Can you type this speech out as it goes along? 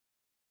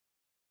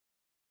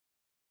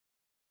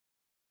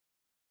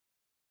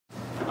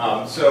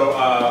I'm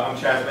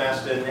Chad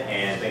Mastin,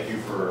 and thank you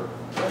for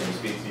letting me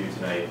speak to you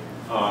tonight.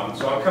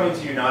 So I'm coming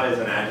to you not as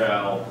an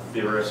Agile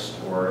theorist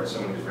or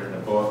someone who's written a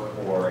book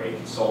or a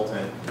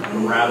consultant, but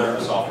rather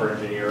a software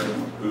engineer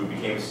who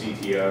became a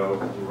CTO,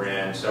 who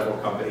ran several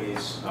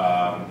companies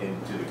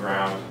into the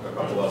ground, a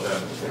couple of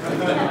them,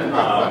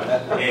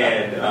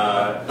 and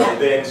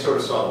then sort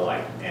of saw the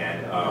light.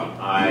 And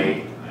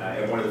I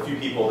am one of the few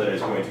people that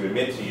is going to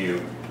admit to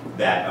you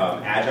that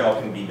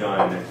Agile can be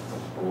done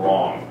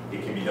wrong.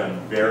 It can be done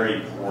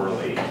very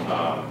poorly,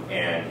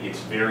 and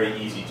it's very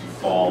easy to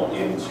fall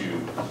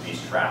into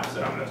these traps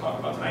that I'm going to talk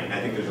about tonight. And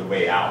I think there's a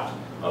way out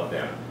of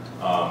them.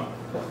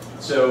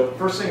 So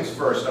first things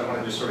first, I want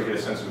to just sort of get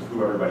a sense of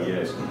who everybody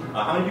is.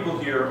 How many people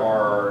here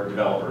are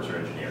developers or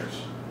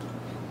engineers?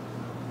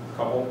 A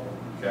couple?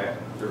 Okay,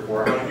 3 or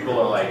 4. How many people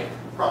are like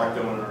product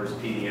owners,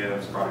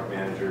 PDMs, product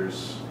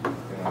managers,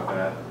 anything like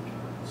that?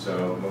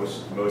 So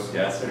most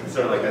yes,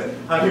 sort of like that.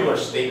 How many people are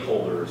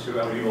stakeholders?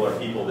 How many people are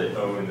people that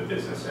own the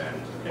business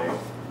end? Okay,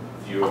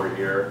 a few over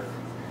here.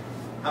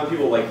 How many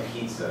people like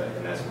pizza,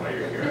 and that's why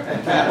you're here?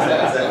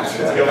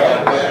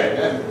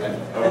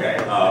 Okay.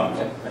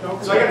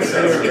 So I got a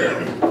sense here.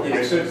 You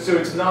know, so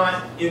it's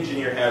not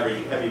engineer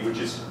heavy, which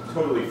is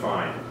totally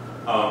fine.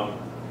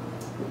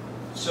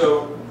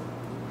 So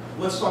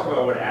let's talk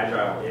about what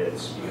Agile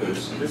is,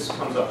 because this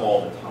comes up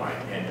all the time.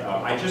 And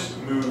I just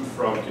moved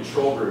from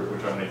Control Group,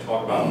 which I'm going to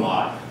talk about a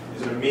lot.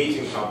 It's an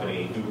amazing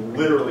company who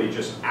literally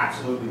just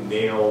absolutely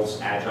nails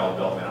Agile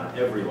development on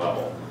every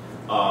level.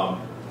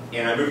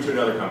 And I moved to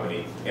another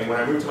company. And when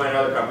I moved to my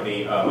other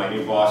company, my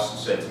new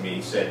boss said to me,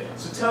 he said,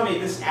 so tell me,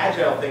 this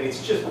Agile thing,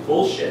 it's just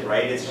bullshit,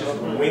 right? It's just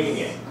winging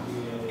it.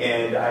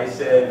 And I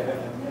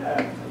said,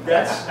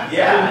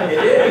 yeah,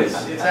 it is.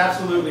 It's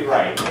absolutely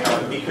right. You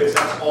know, because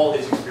that's all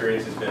his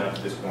experience has been up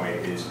to this point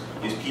is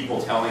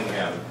people telling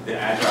him that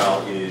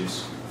Agile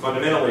is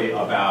fundamentally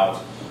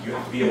about you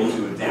have to be able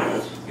to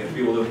adapt. You have to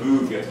be able to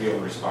move. You have to be able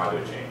to respond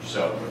to a change.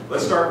 So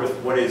let's start with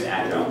what is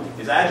Agile.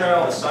 Is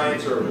Agile a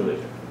science or a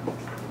religion?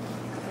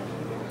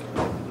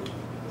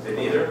 Is it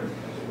neither?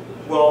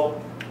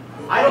 Well,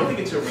 I don't think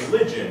it's a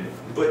religion,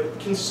 but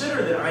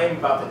consider that I am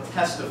about to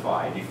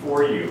testify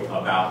before you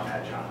about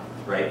Agile.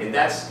 Right? And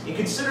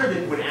consider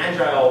that when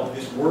Agile,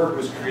 this word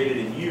was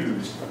created and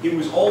used, it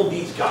was all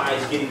these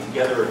guys getting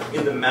together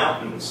in the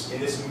mountains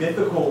in this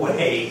mythical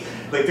way,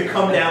 like to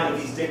come down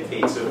with these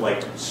dictates of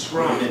like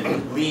Scrum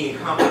and Lean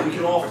and Common. We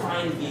can all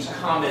find these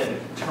common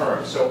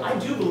terms. So I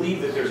do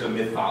believe that there's a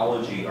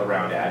mythology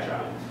around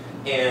Agile.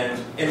 And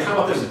how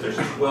about this, that there's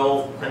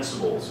 12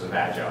 principles of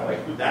Agile?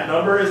 Like that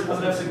number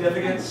doesn't have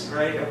significance,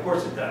 right? Of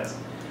course it does.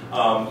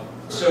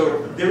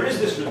 So there is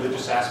this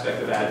religious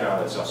aspect of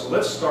Agile itself. So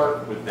let's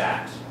start with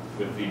that,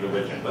 with the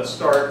religion. Let's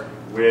start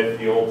with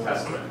the Old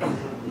Testament.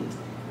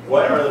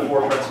 What are the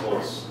 4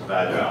 principles of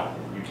Agile?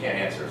 You can't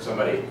answer.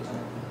 Somebody?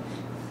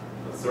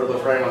 Let's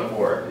write them on the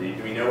board.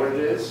 Do we know what it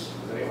is?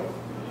 Does anyone?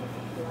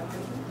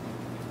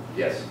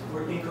 Yes?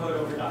 Working code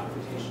over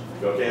documentation.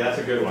 Okay, that's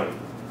a good one.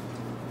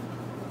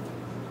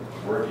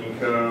 Working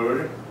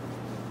code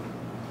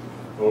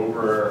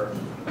over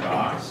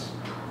docs.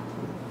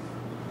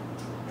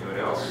 Anyone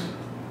else?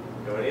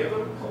 Know any of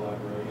them?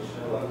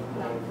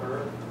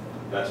 Collaboration.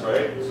 That's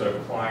right. So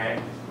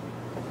client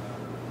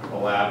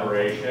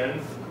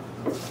collaboration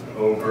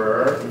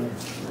over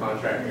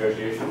contract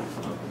negotiation.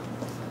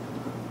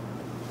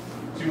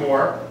 2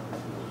 more.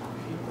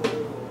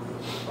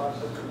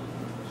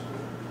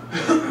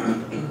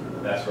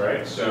 That's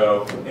right.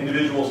 So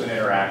individuals and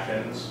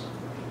interactions,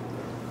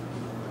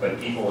 but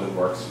people it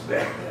works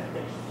there.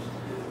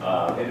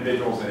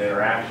 Individuals and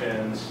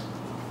interactions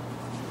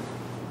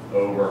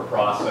over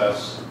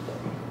process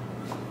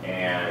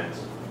and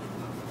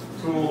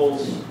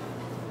tools,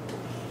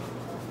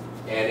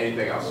 and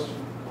anything else?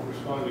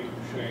 Responding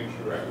to change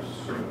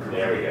requests.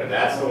 There we go.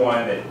 That's the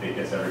one that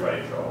gets everybody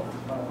in trouble.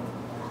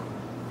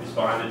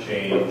 Respond to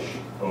change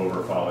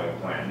over following a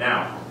plan.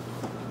 Now,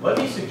 let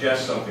me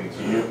suggest something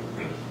to you.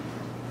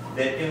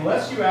 That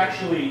unless you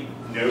actually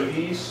know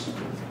these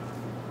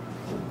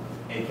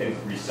and can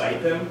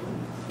recite them,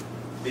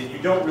 that you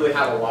don't really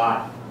have a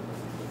lot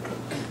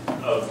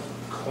of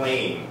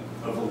claim,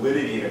 of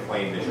validity in a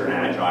claim that you're an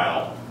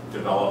Agile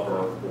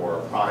developer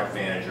or product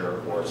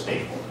manager or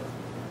stakeholder.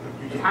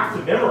 You have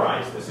to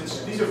memorize this.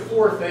 These are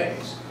 4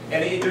 things.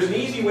 And there's an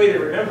easy way to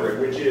remember it,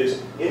 which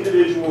is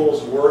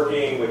individuals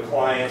working with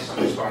clients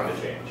to respond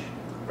to change.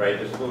 Right?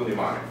 There's a little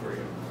mnemonic for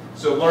you.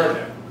 So learn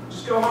them.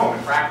 Just go home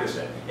and practice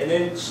it. And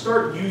then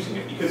start using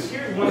it. Because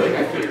here's one thing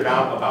I figured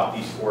out about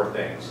these 4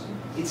 things.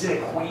 It's an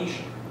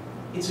equation.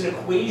 It's an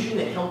equation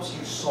that helps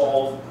you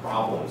solve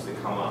problems that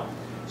come up.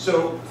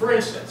 So, for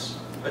instance,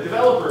 a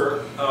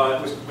developer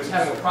was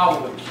having a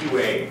problem with a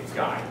QA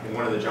guy in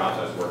one of the jobs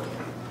I was working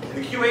on.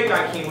 And the QA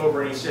guy came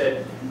over and he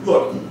said,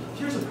 look,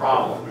 here's the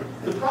problem.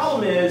 The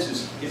problem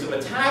is I'm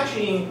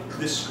attaching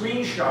this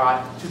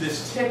screenshot to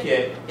this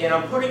ticket and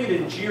I'm putting it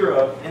in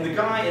Jira and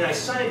I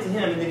assign it to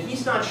him and then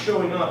he's not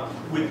showing up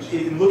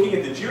and looking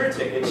at the Jira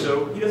ticket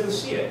so he doesn't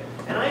see it.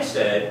 And I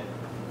said,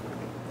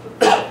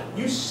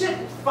 You sit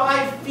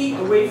 5 feet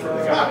away from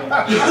the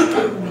guy.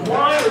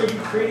 Why are you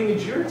creating a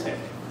Jira ticket?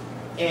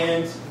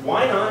 And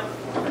why not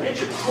forget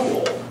your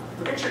tool,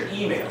 forget your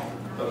email,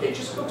 okay?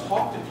 Just go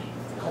talk to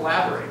people,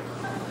 collaborate.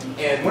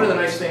 And one of the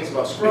nice things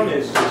about Scrum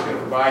is it's going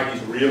to provide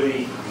these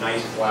really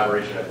nice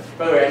collaboration.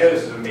 By the way, I know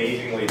this is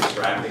amazingly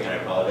distracting, and I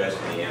apologize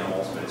for the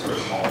animals, but it's sort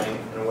of calming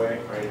in a way,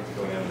 right? It's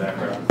going on in the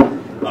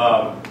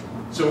background.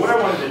 So what I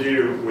wanted to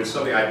do was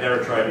something I've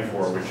never tried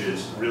before, which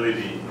is really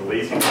the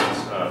lazy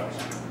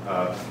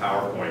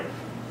PowerPoint.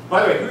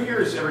 By the way, who here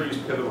has ever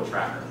used Pivotal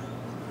Tracker?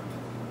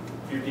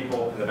 A few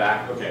people in the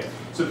back? Okay.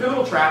 So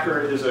Pivotal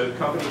Tracker is a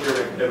company here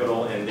at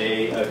Pivotal, and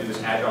they do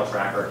this Agile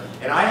Tracker.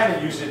 And I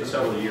haven't used it in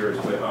several years,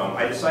 but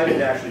I decided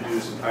to actually do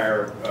this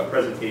entire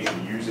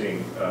presentation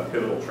using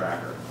Pivotal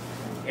Tracker.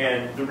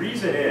 And the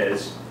reason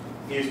is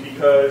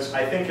because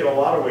I think in a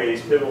lot of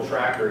ways Pivotal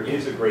Tracker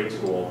is a great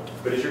tool,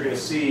 but as you're going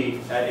to see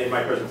in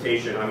my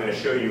presentation, I'm going to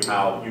show you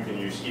how you can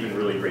use even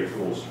really great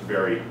tools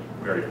very,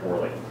 very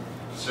poorly.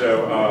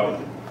 So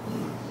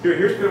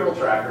here's Pivotal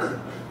Tracker,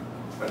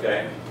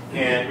 okay,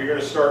 and we're going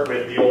to start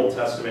with the Old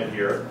Testament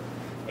here,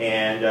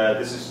 and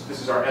this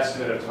is our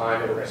estimate of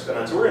time that we're going to spend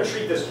on. So we're going to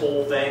treat this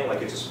whole thing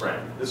like it's a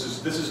sprint. This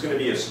is going to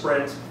be a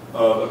sprint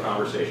of a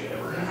conversation that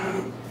we're going to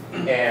have,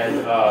 and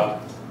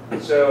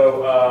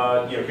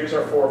here's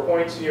our 4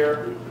 points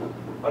here.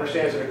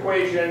 Understand it's an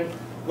equation.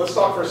 Let's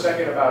talk for a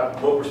second about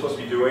what we're supposed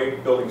to be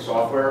doing, building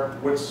software.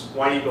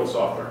 Why do you build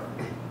software?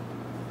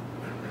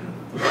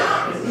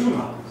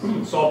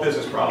 Solve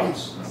business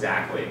problems,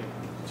 exactly.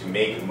 To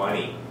make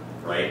money,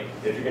 right?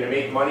 If you're going to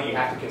make money, you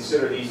have to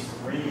consider these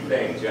 3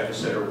 things. You have to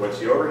consider what's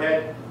the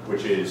overhead,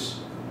 which is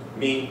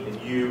me and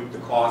you, the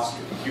cost,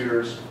 the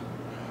computers.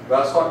 But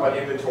let's talk about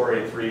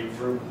inventory and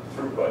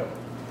throughput.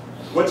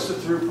 What's the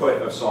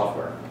throughput of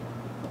software?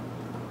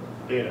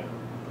 Data.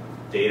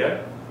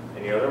 Data?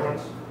 Any other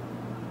ones?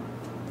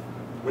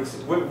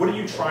 What are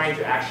you trying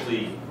to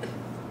actually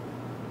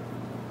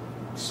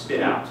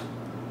spit out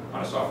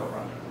on a software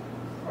project?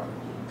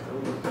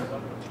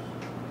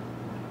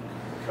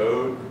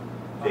 Code,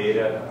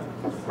 data,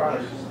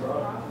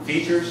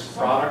 features,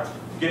 product.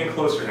 Getting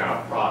closer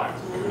now, product.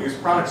 Because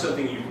product's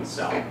something you can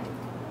sell,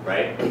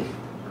 right?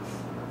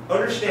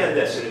 Understand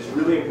this, and it's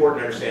really important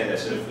to understand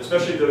this, and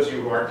especially those of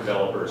you who aren't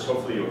developers,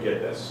 hopefully you'll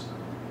get this.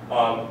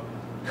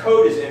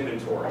 Code is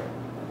inventory.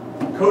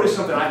 Code is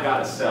something I've got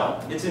to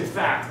sell. It's in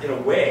fact, in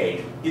a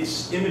way,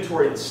 it's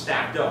inventory that's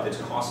stacked up that's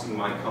costing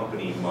my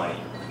company money.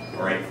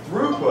 All right?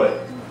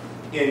 Throughput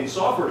in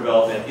software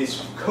development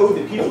is code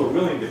that people are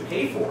willing to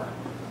pay for,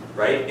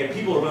 right? And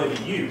people are willing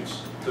to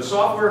use. So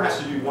software has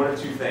to do 1 of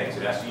 2 things.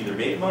 It has to either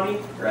make money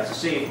or it has to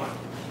save money.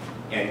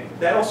 And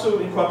that also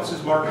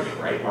encompasses marketing,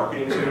 right?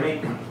 Marketing is going to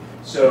make money.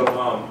 So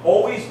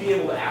always be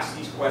able to ask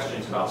these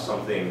questions about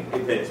something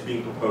that's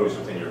being proposed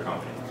within your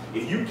company.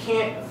 If you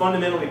can't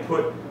fundamentally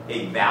put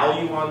a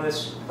value on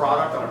this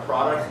product, on a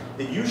product,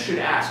 then you should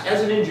ask,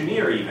 as an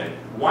engineer even,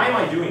 why am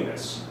I doing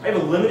this? I have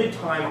a limited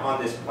time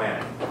on this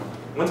planet.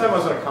 One time I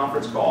was on a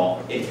conference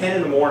call at 10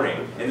 in the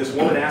morning, and this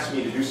woman asked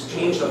me to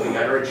change something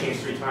I'd already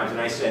changed 3 times,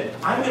 and I said,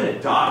 I'm going to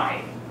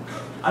die.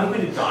 I'm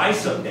going to die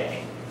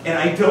someday, and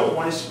I don't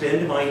want to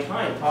spend my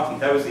time talking.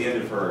 That was the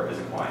end of her as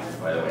a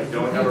client, by the way.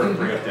 Don't ever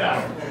bring up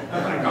that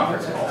on a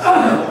conference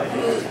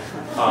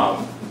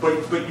call.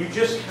 But you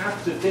just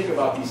have to think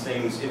about these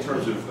things in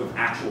terms of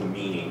actual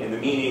meaning. And the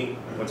meaning,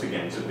 once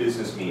again, is a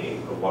business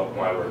meaning of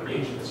why we're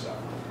engaged in this stuff.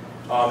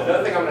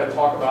 Another thing I'm going to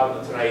talk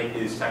about tonight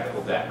is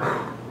technical debt.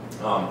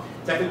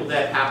 Technical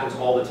debt happens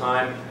all the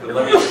time, but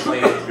let me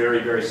explain it very,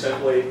 very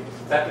simply.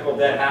 Technical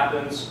debt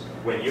happens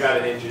when you have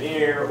an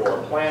engineer or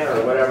a planner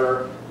or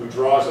whatever who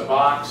draws a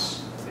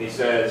box and he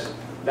says,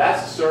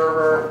 that's a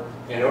server,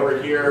 and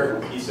over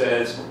here he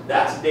says,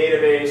 that's a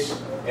database,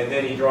 and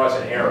then he draws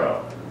an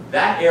arrow.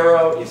 That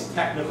arrow is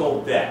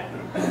technical debt,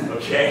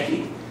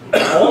 okay?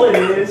 All it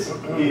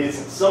is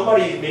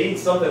somebody made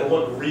something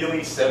look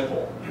really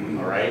simple,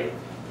 all right?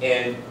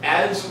 And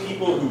as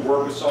people who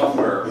work with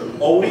software,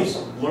 always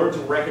learn to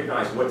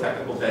recognize what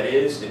technical debt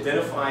is,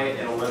 identify it,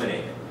 and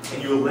eliminate it.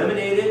 And you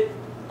eliminate it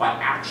by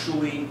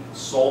actually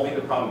solving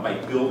the problem, by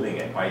building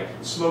it, by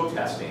smoke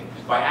testing,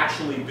 by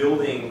actually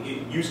building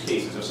use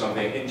cases of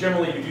something. And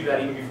generally you do that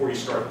even before you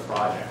start the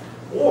project.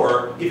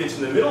 Or if it's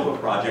in the middle of a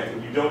project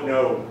and you don't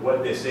know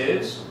what this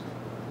is,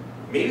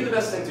 maybe the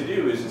best thing to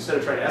do is, instead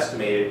of trying to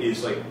estimate it,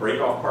 is like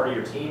break off part of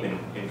your team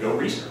and go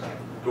research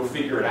it. Go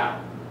figure it out.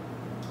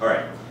 All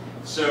right.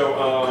 So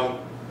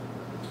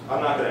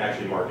I'm not going to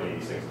actually mark any of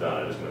these things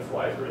down. I'm just going to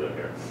fly through them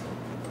here.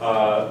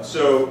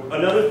 So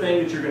another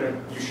thing that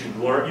you should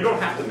learn, you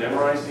don't have to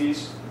memorize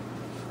these,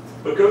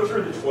 but go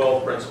through the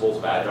 12 principles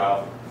of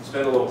Agile.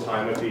 Spend a little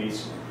time with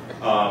these.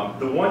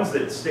 The ones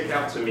that stick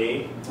out to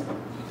me,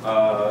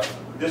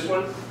 this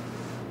one,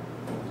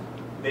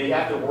 they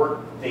have to work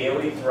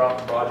daily throughout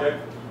the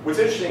project. What's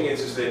interesting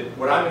is that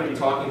what I'm going to be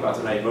talking about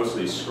tonight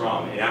mostly is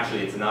Scrum, and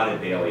actually it's not a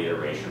daily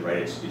iteration, right?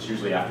 It's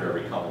usually after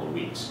every couple of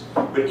weeks.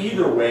 But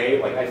either way,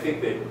 like I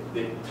think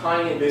that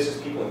tying in business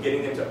people and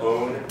getting them to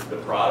own the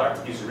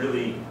product is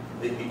really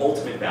the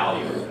ultimate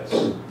value of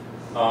this.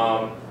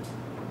 A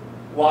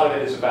lot of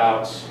it is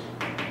about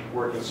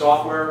working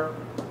software.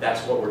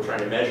 That's what we're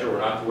trying to measure.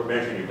 We're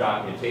measuring your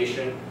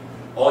documentation.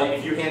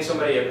 If you hand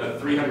somebody a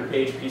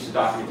 300-page piece of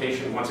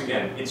documentation, once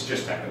again, it's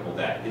just technical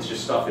debt. It's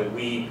just stuff that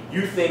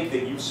you think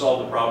that you've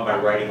solved the problem by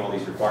writing all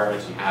these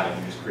requirements. You haven't.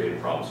 You just created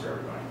problems for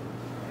everybody.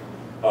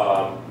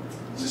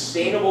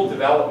 Sustainable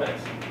development.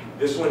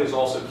 This one is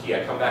also key.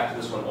 I come back to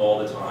this one all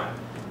the time.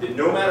 That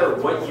no matter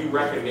what you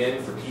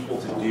recommend for people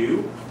to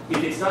do,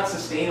 if it's not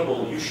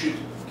sustainable, you should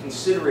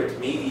consider it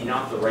maybe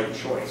not the right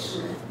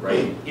choice,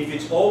 right? If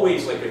it's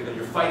always like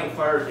you're fighting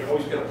fires, you're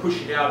always going to push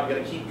it out, you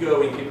got to keep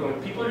going,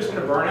 people are just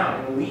going to burn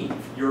out and leave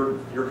your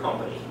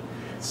company.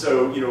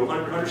 So,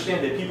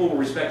 understand that people will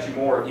respect you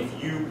more if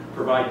you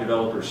provide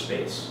developers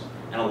space.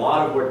 And a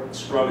lot of what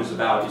Scrum is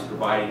about is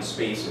providing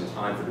space and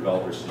time for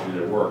developers to do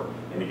their work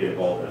and to get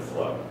involved in a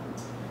flow.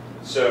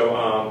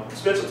 So,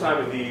 spend some time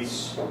with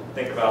these,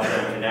 think about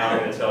them, and now I'm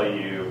going to tell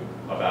you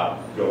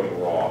about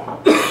going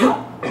wrong,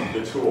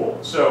 the tool.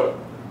 So,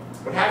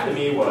 what happened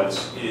to me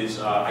is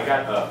I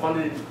got a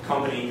funded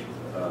company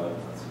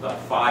about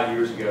 6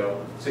 years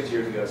ago. Got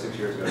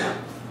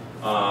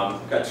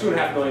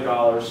 $2.5 million.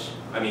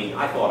 I mean,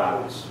 I thought I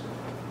was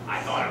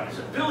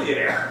a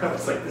billionaire. I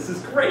was like, this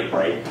is great,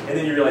 right? And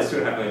then you realize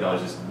 $2.5 million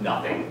is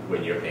nothing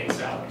when you're paying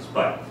salaries.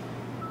 But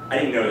I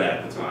didn't know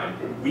that at the time.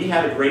 We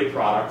had a great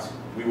product.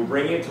 We were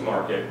bringing it to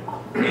market,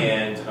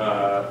 and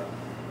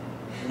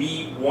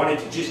we wanted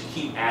to just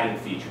keep adding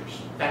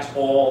features. That's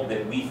all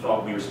that we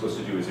thought we were supposed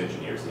to do as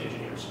engineers, the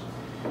engineers.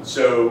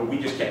 So we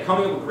just kept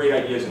coming up with great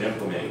ideas and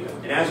implementing them.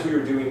 And as we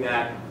were doing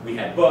that, we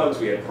had bugs,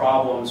 we had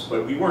problems,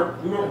 but we weren't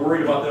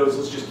worried about those.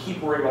 Let's just keep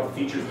worrying about the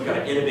features. We got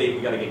to innovate.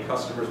 We got to get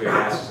customers. We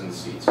got asses in the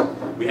seats.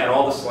 We had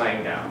all the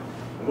slang down.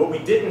 And what we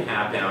didn't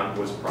have down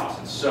was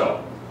process.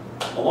 So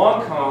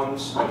along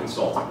comes a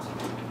consultant.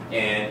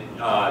 And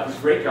he's a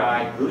great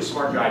guy, really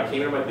smart guy,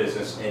 came into my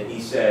business, and he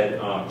said,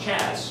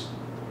 Chaz,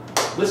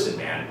 listen,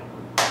 man,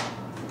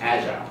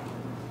 Agile.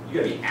 You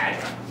gotta be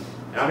agile.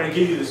 And I'm gonna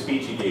give you the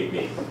speech he gave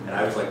me. And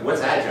I was like,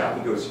 what's agile?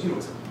 He goes,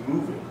 it's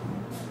moving.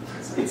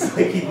 It's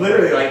like he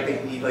literally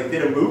he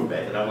did a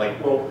movement. And I'm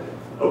like, well,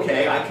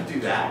 okay, I could do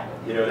that.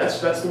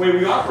 That's the way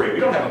we operate. We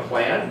don't have a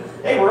plan.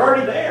 Hey, we're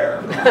already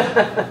there.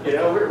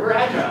 We're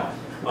agile.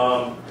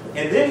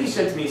 And then he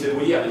said to me,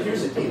 well, yeah, but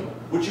here's the deal.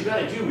 What you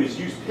gotta do is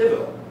use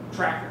Pivotal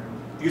Tracker.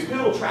 Because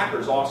Pivotal Tracker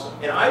is awesome.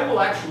 And I will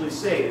actually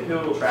say that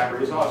Pivotal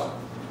Tracker is awesome.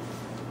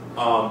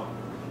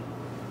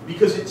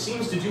 Because it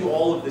seems to do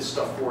all of this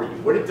stuff for you.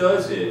 What it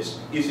does is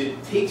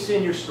it takes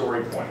in your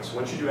story points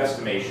once you do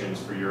estimations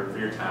for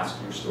your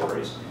tasks, your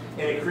stories,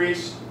 and it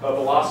creates a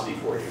velocity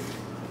for you.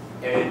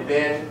 And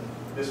then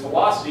this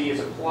velocity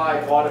is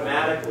applied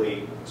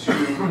automatically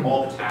to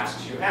all the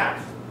tasks you have.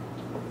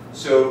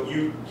 So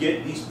you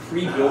get these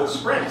pre-built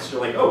sprints. You're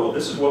like, oh, well,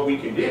 this is what we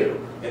can do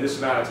in this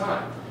amount of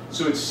time.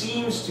 So it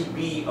seems to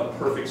be a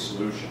perfect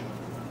solution.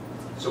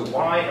 So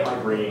why am I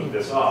bringing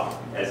this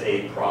up as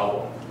a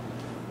problem?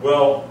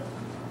 Well,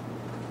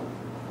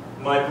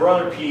 my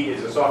brother Pete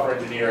is a software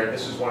engineer, and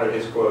this is one of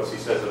his quotes. He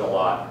says it a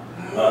lot.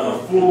 A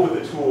fool with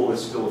a tool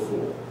is still a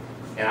fool.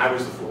 And I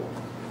was the fool.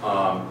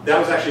 That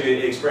was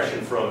actually an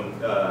expression from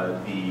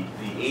the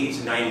 80s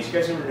and 90s. You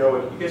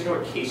guys know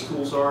what case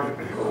tools are?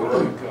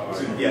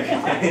 So,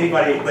 yeah,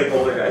 anybody, like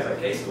older guys, like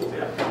case tools,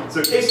 yeah.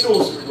 So case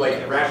tools,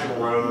 like Rational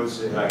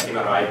Rose, came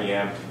out of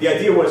IBM. The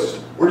idea was,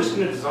 we're just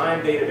going to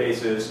design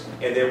databases,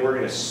 and then we're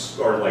going to,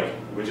 or like,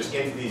 with just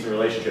entities and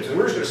relationships, and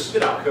we're just going to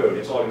spit out code.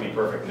 It's all going to be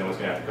perfect, and no one's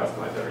going to have to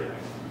customize everything.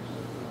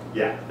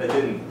 Yeah, that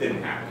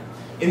didn't happen.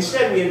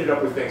 Instead, we ended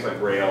up with things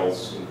like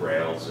Rails and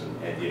Grails and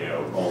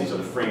all these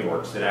other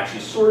frameworks that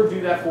actually sort of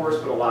do that for us,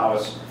 but allow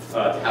us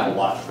to have a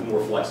lot more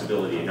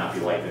flexibility and not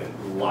be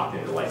locked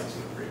into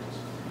licensing agreements.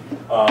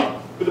 But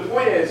the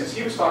point is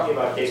he was talking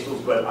about case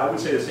tools, but I would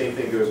say the same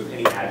thing goes with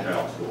any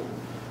agile tool.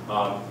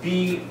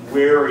 Be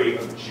wary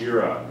of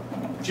Jira.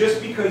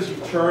 Just because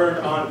you've turned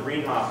on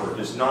Greenhopper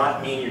does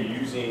not mean you're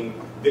using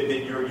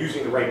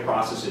the right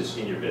processes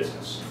in your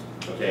business.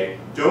 Okay?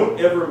 Don't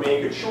ever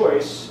make a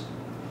choice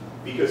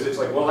because it's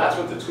like, well, that's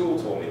what the tool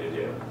told me to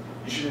do.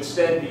 You should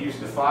instead be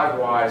using the 5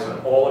 whys on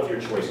all of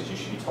your choices. You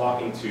should be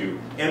talking to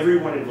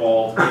everyone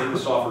involved in the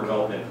software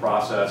development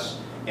process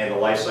and the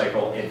life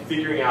cycle and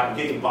figuring out and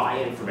getting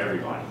buy-in from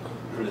everybody,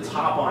 from the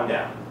top on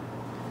down.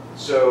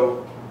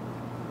 So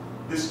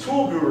this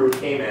tool guru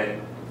came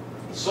in,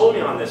 sold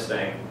me on this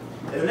thing,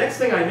 and the next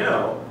thing I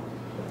know,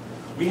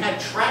 we had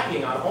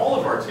tracking on all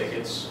of our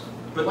tickets,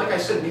 but like I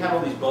said, we had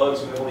all these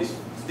bugs and all these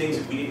things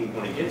that we didn't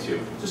want to get to.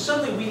 So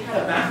suddenly we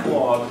had a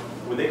backlog,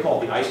 what they call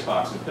the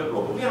icebox in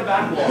Pivotal, but we had a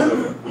backlog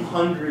of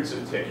hundreds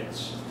of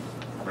tickets,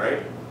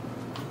 right?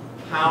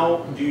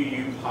 How do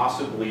you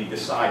possibly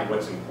decide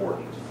what's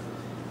important?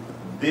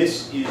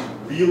 This is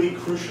really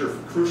crucial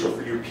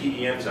for your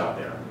PDMs out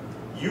there.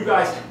 You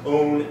guys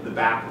own the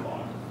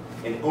backlog.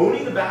 And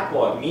owning the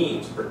backlog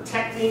means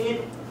protecting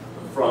it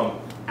from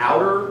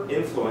outer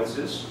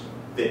influences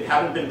that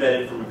haven't been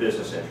vetted from a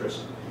business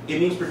interest. It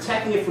means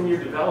protecting it from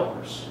your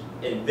developers.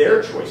 and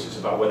their choices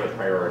about what the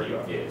priority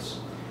is.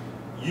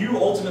 You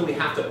ultimately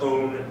have to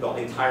own the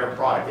entire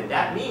product, and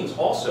that means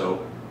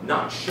also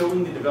not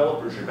showing the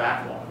developers your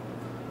backlog.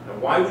 Now,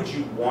 why would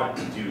you want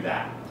to do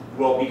that?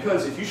 Well,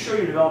 because if you show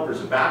your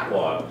developers a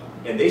backlog,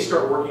 and they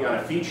start working on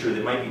a feature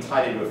that might be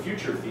tied into a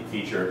future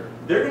feature,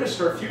 they're going to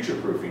start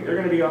future-proofing. They're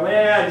going to be going,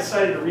 I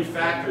decided to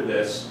refactor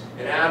this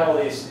and add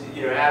all these,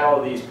 add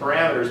all these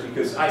parameters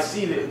because I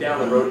see that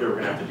down the road here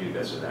we're going to have to do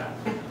this or that.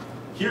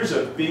 Here's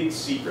a big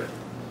secret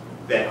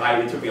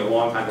that it took me a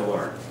long time to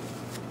learn.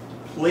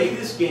 Play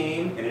this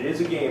game, and it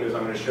is a game, as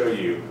I'm going to show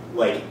you,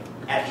 like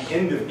at the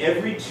end of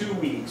every 2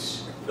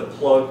 weeks, the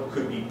plug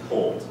could be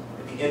pulled.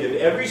 At the end of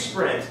every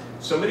sprint,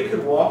 somebody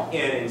could walk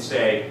in and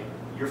say,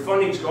 your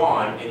funding's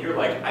gone, and you're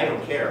like, I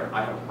don't care,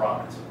 I have a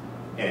product,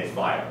 and it's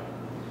viable.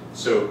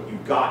 So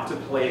you've got to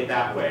play it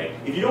that way.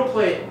 If you don't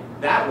play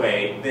it that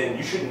way, then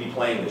you shouldn't be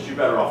playing this. You're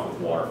better off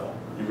with waterfall.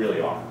 You really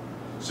are.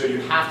 So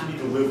you have to be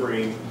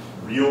delivering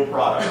real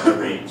product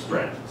every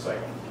sprint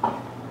cycle.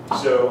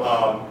 So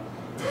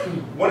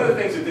one of the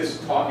things that this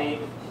taught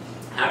me,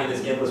 having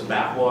this endless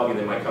backlog, and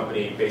then my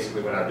company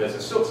basically went out of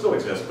business, still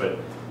exists, but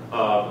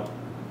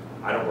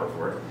I don't work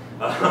for it.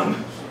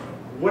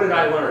 What did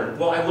I learn?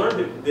 Well, I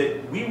learned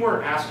that we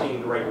weren't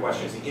asking the right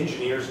questions. The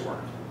engineers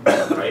weren't,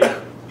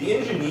 right? The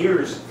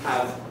engineers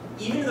have,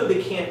 even though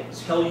they can't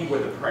tell you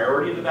what the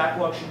priority of the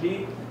backlog should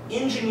be,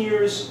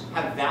 engineers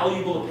have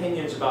valuable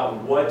opinions about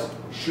what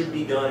should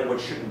be done and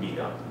what shouldn't be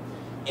done.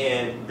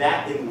 And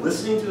that, in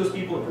listening to those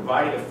people and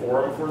providing a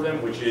forum for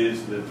them, which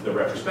is the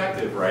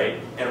retrospective, right,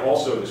 and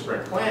also the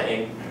sprint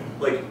planning,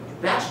 like,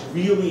 that's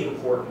really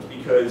important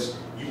because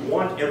you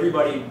want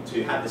everybody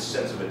to have this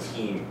sense of a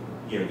team.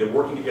 They're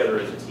working together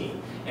as a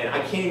team. And I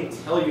can't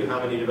even tell you how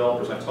many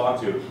developers I've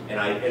talked to, and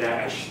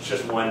I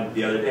just one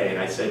the other day, and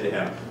I said to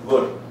him,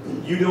 look,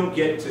 you don't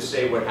get to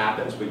say what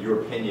happens, but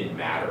your opinion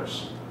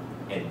matters.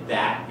 And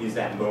that is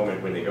that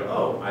moment when they go,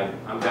 oh,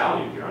 I'm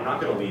valued here. I'm not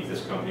going to leave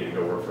this company to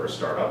go work for a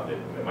startup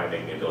that might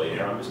make me a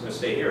billionaire. I'm just going to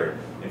stay here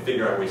and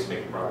figure out ways to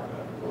make the product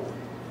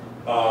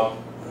better.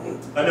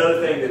 Another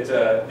thing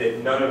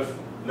that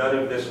none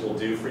of this will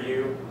do for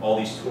you, all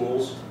these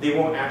tools, they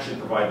won't actually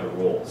provide the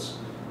roles.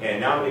 And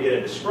now I'm going to get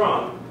into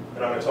Scrum,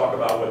 and I'm going to talk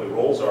about what the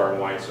roles are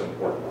and why it's so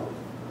important.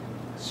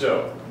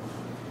 So,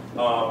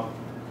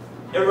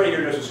 everybody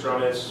here knows what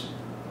Scrum is.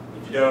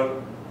 If you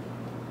don't,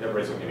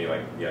 everybody's looking at me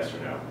like yes or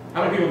no.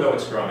 How many people know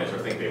what Scrum is or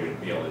think they would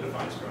be able to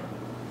define Scrum?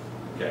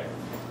 Okay.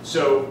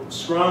 So,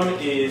 Scrum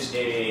is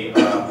a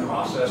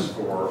process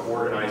for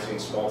organizing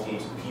small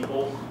teams of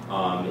people.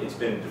 It's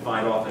been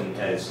defined often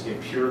as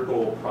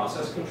empirical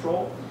process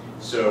control.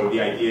 So the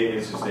idea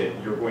is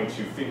that you're going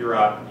to figure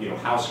out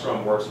how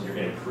Scrum works, and you're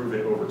going to improve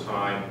it over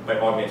time by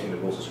augmenting the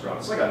rules of Scrum.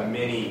 It's like a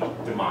mini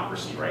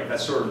democracy, right?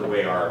 That's sort of the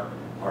way our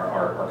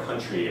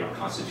country and our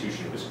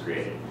constitution was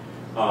created.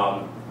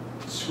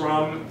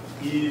 Scrum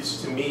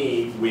is, to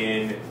me,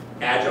 when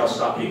Agile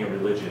stopped being a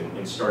religion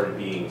and started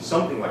being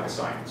something like a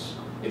science.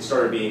 It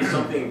started being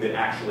something that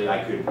actually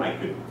I could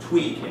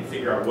tweak and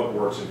figure out what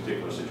works in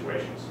particular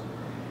situations.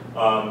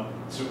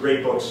 Some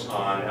great books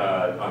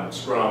on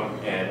Scrum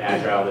and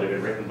Agile that have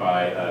been written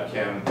by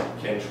Ken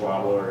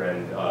Schwabler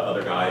and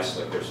other guys.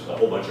 Like there's a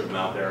whole bunch of them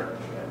out there.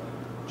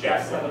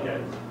 Jeff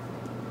Sullivan.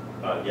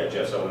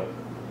 Jeff Sullivan.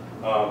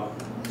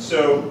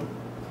 So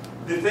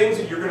the things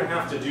that you're going to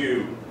have to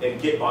do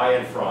and get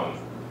buy-in from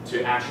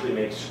to actually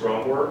make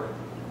Scrum work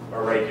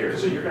are right here.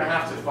 So you're going to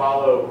have to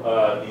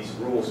follow these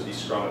rules of these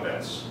Scrum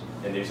events,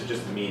 and these are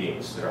just the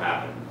meetings that are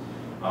happening.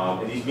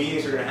 And these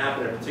meetings are going to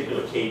happen in a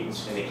particular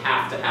cadence, and they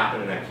have to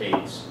happen in that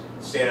cadence.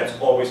 Stand-ups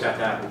always have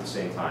to happen at the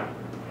same time.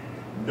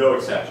 No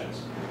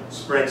exceptions.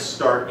 Sprints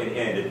start and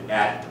end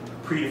at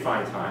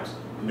predefined times.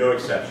 No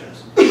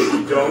exceptions. If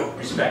you don't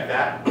respect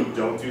that,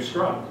 don't do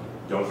Scrum.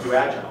 Don't do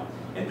Agile.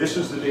 And this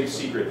was the big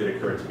secret that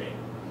occurred to me.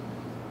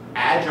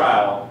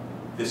 Agile,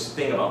 this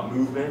thing about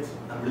movement,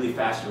 I'm really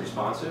fast and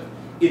responsive.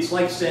 It's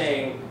like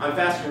saying, I'm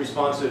fast and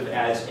responsive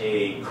as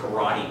a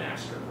karate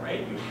master,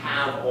 right? You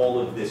have all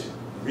of this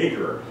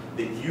rigor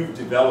that you've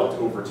developed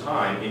over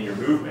time in your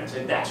movements,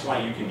 and that's why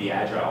you can be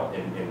agile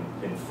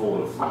and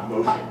full of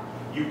motion.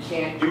 You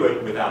can't do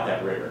it without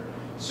that rigor.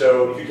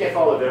 So if you can't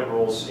follow event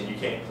rules and you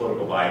can't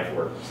political buy-in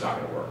for it, it's not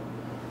going to work.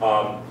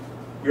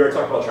 We already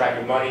talked about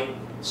tracking money.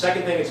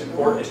 Second thing that's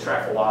important is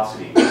track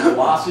velocity.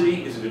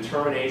 Velocity is a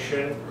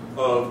determination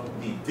of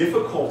the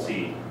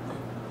difficulty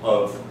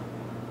of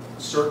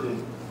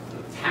certain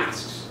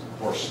tasks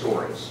or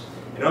stories.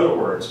 In other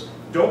words,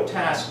 don't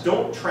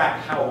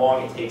track how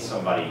long it takes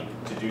somebody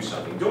to do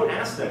something. Don't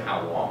ask them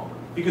how long.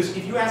 Because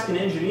if you ask an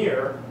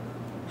engineer,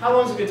 how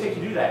long is it going to take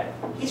to do that?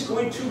 He's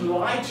going to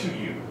lie to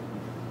you.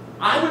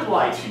 I would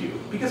lie to you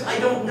because I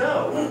don't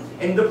know.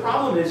 And the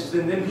problem is,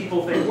 and then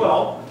people think,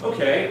 well,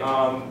 okay,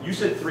 you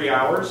said 3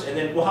 hours, and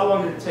then, well, how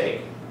long did it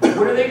take?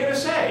 What are they going to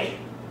say?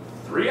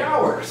 3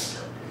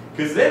 hours.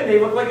 Because then they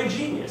look like a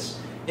genius.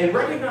 And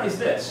recognize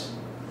this.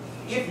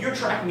 If you're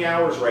tracking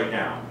hours right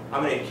now,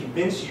 I'm going to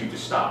convince you to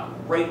stop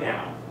right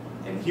now.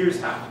 And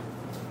here's how.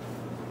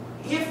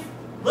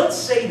 Let's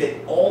say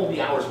that all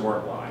the hours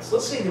weren't live. requirements.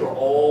 Let's say they were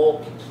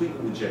all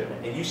completely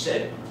legitimate, and you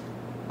said,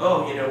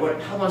 oh, you know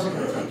what, how long is it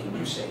going to take? And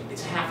you say,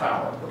 it's a half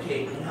hour.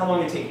 Okay, and how long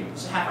will it take you?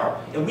 It's a half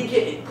hour. And we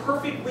get it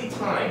perfectly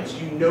timed so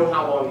you know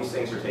how long these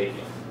things are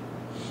taking.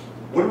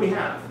 What do we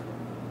have?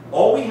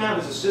 All we have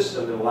is a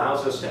system that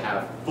allows us to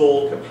have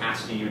full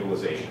capacity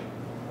utilization.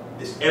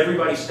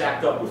 Everybody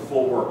stacked up with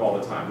full work all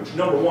the time, which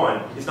number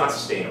one, is not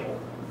sustainable,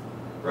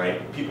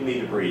 right? People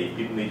need to breathe,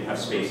 people need to have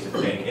space to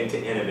think and to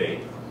innovate.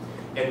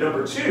 And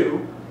number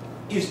two,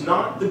 is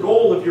not the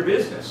goal of your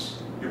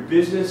business. Your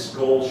business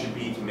goal should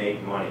be to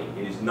make money.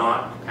 It is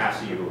not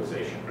capacity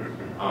utilization.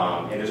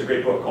 And there's a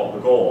great book called The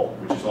Goal,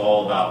 which is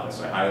all about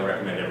this. I highly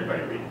recommend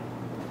everybody read it.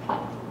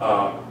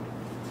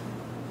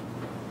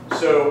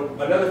 So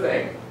another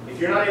thing, if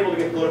you're not able to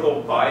get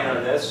political buy-in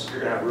on this, you're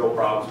going to have real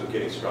problems with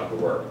getting Scrum to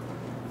work.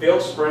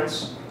 Failed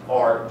sprints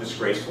are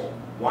disgraceful.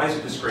 Why is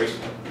it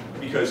disgraceful?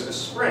 Because a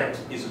sprint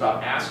is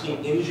about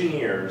asking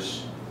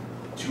engineers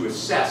to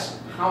assess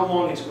how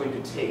long it's going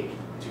to take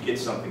to get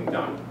something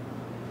done.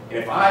 And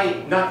if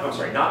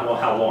not well,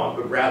 how long,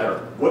 but rather,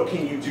 what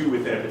can you do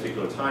within a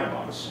particular time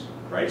box,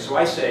 right? So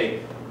I say,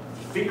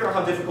 figure out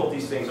how difficult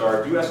these things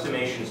are, do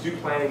estimations, do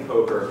planning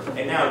poker,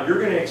 and now you're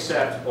going to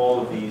accept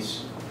all of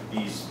these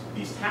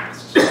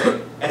tasks,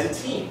 right, as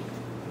a team.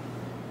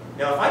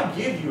 Now, if I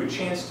give you a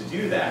chance to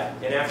do that,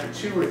 and after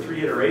 2 or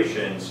 3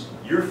 iterations,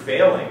 you're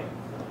failing,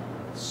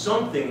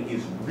 something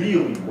is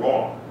really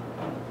wrong,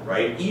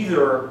 right?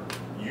 Either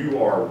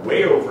you are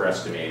way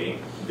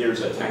overestimating,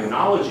 there's a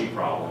technology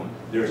problem,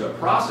 there's a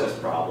process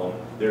problem,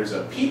 there's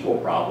a people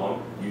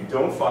problem, you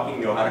don't fucking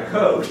know how to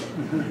code.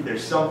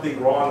 There's something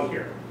wrong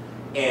here.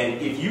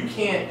 And if you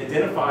can't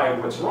identify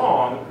what's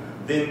wrong,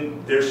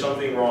 then there's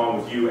something wrong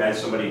with you as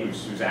somebody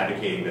who's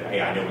advocating that,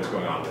 hey, I know what's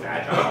going on with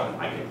Agile,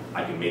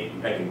 I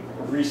can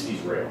grease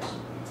these rails.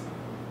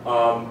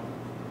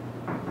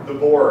 The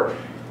board,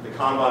 the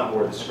kanban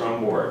board, the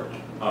Scrum board,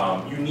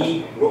 you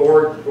need,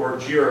 or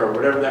Jira, or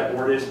whatever that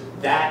board is,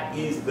 that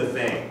is the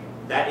thing.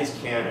 That is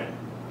canon.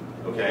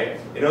 Okay?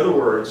 In other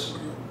words,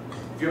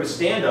 if you have a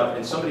stand-up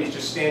and somebody's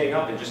just standing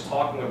up and just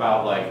talking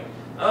about like,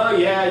 oh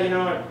yeah, you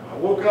know, I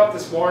woke up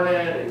this morning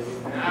and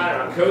I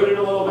don't know, coded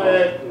a little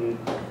bit, and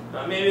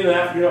maybe in the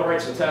afternoon I'll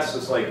write some tests,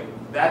 it's like,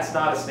 that's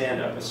not a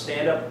stand-up. A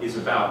stand-up is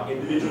about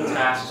individual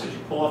tasks that you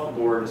pull off the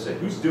board and say,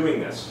 who's doing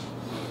this?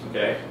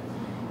 Okay?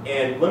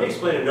 And let me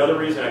explain another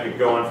reason. I could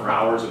go on for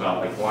hours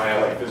about like why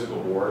I like physical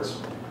boards.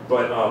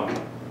 But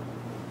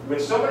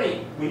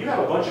when you have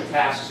a bunch of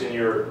tasks in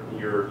your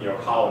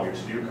column, your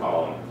to-do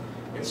column,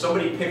 and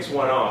somebody picks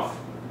one off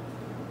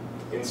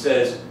and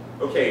says,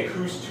 okay,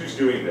 who's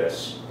doing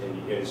this?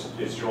 And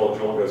it's Joel.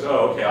 Joel goes,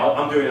 oh, okay,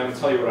 I'm going to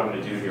tell you what I'm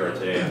going to do here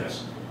today on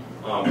this.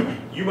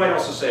 You might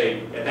also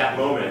say at that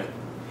moment,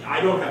 I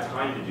don't have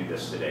time to do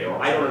this today,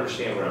 or I don't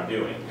understand what I'm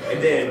doing.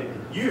 And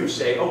then you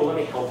say, oh, well, let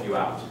me help you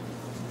out.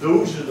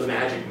 Those are the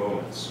magic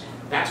moments.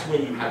 That's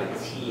when you have a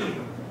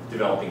team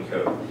developing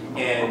code.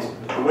 And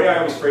the way I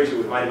always phrase it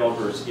with my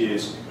developers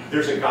is,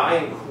 there's a guy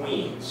in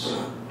Queens,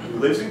 who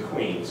lives in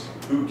Queens,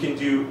 who can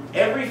do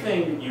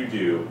everything that you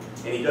do,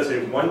 and he does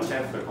it at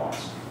 1/10 the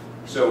cost.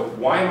 So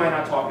why am I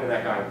not talking to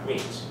that guy in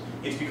Queens?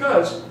 It's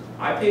because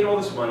I paid all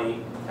this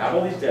money, have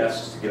all these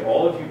desks, to get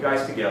all of you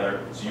guys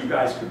together, so you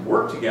guys could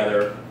work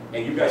together,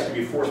 and you guys could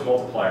be a force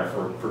multiplier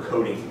for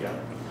coding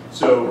together.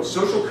 So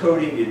social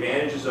coding, the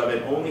advantages of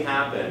it only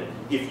happen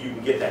if you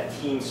can get that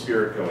team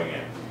spirit going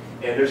in.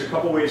 And there's a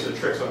couple ways and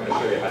tricks I'm going to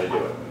show you how to do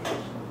it.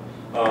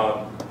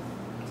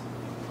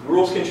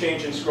 Rules can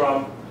change in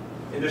Scrum,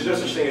 and there's no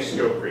such thing as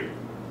scope creep.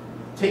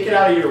 Take it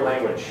out of your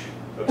language,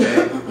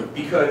 okay?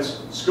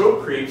 Because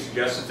scope creep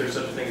suggests that there's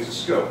such a thing as a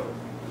scope.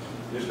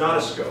 There's not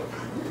a scope.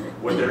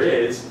 What there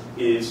is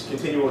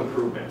continual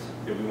improvement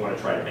that we want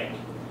to try to make.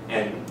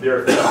 And there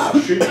are things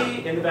that should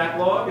be in the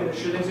backlog, and there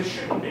are things that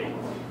shouldn't be.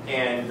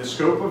 And the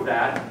scope of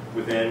that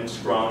within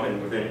Scrum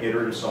and within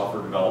iterative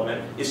software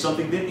development is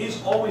something that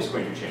is always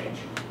going to change.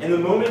 And the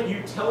moment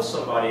you tell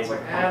somebody, it's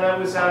like, that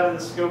was out of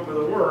the scope of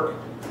the work,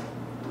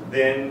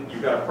 then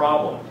you've got a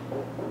problem.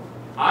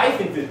 I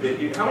think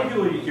that how many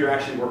people here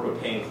actually work with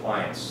paying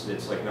clients?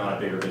 It's like not a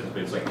bigger business,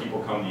 but it's like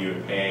people come to you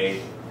and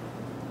pay.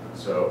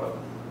 So,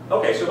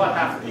 okay, so about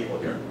half the people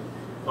here.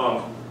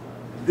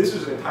 This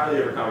is an entirely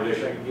different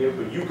conversation I could give,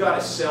 but you've got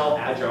to sell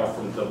Agile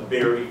from the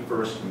very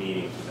first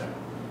meeting to them.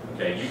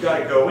 Okay, you've got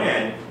to go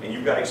in and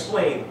you've got to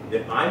explain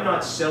that I'm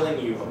not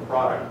selling you a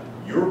product.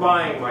 You're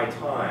buying my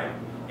time,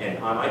 and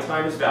my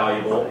time is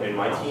valuable, and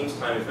my team's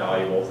time is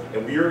valuable,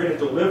 and we are going to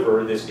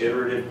deliver this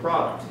iterative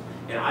product.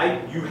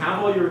 And you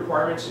have all your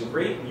requirements, and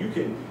great, and you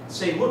can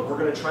say, look, we're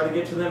going to try to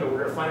get to them, and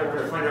we're going to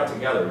find it out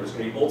together. There's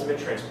going to be ultimate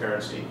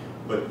transparency.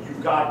 But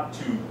you've got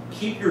to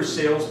keep your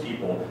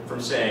salespeople from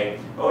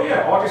saying, oh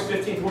yeah, August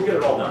 15th, we'll get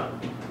it all done.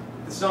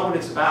 That's not what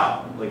it's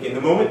about. Like, in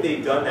the moment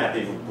they've done that,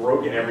 they've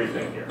broken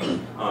everything here.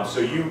 So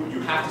you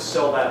have to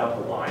sell that up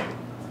the line.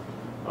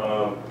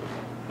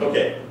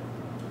 Okay,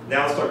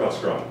 now let's talk about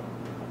Scrum.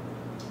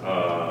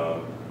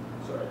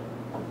 Sorry,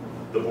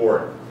 the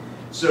board.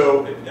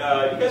 So you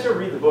guys ever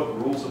read the book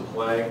Rules of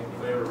Play?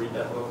 Anybody ever read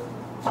that book?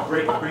 It's a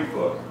great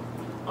book.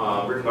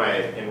 written by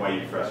an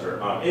NYC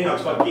professor. Anyhow,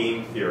 it's about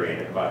game theory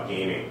and about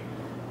gaming.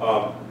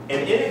 And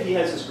in it, he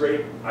has this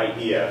great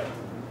idea.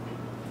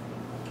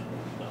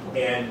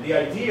 And the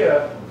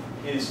idea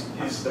is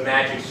the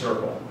magic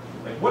circle.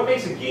 Like, what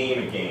makes a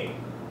game a game?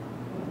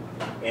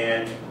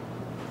 And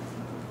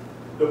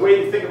the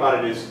way to think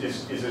about it is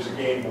there's a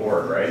game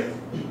board, right?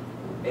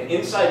 And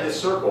inside this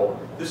circle,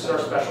 this is our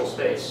special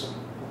space.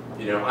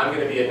 You know, I'm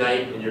going to be a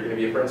knight and you're going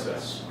to be a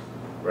princess,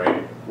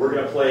 right? We're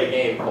going to play a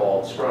game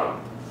called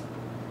Scrum.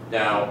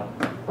 Now,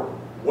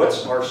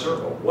 what's our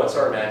circle? What's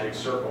our magic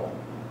circle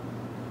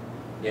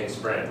in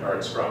Sprint or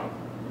in Scrum,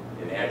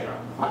 in Agile?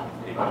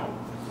 Anybody?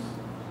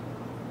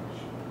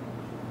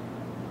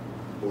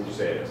 What would you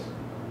say it is?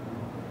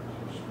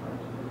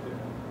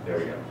 There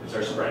we go. It's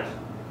our sprint.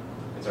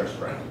 It's our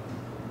sprint.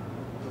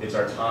 It's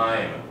our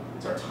time.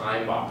 It's our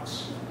time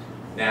box.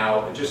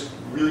 Now, just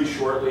really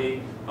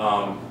shortly,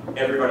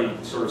 everybody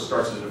sort of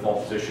starts at the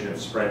default position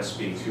of sprints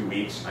being 2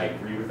 weeks. I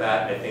agree with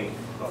that. I think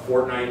a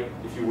fortnight,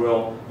 if you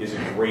will, is a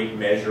great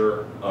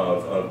measure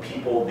of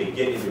people. They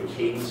get into a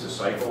cadence, a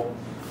cycle,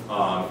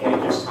 and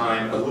it gives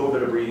time, a little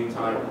bit of breathing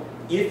time.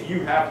 If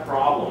you have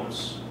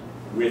problems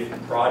with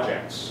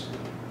projects,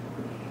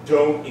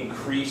 don't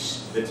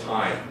increase the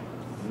time.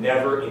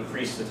 Never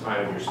increase the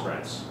time of your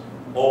sprints.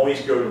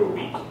 Always go to a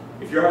week.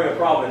 If you're having a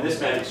problem in this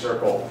magic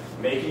circle,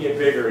 making it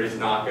bigger is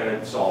not going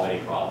to solve any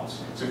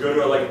problems. So go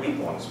to like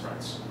week-long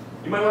sprints.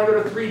 You might want to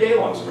go to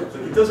 3-day-long sprints.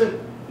 It doesn't.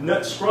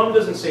 Scrum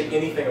doesn't say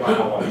anything about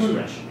how long a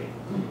sprint should be.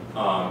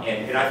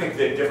 And I think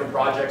that different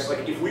projects,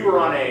 like if we were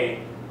on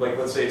a, like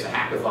let's say it's a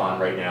hackathon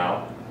right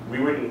now, we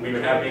would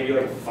have maybe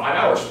like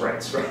 5-hour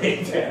sprints,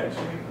 right?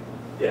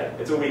 Yeah,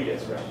 it's a weekend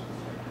sprint.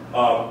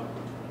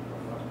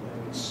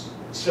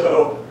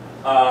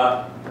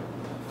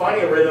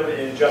 Finding a rhythm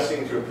and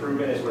adjusting to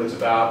improvement is what it's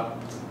about.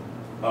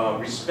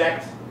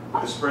 Respect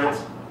the sprint.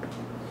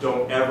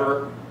 Don't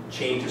ever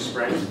change a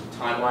sprint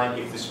timeline.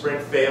 If the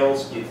sprint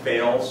fails, it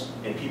fails,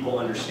 and people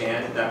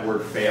understand that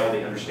word fail.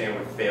 They understand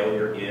what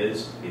failure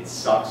is. It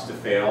sucks to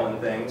fail in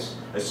things,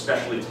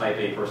 especially type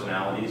A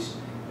personalities.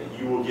 And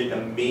you will get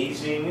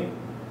amazing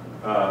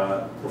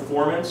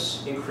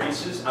performance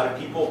increases out of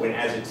people when,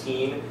 as a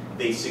team,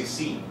 they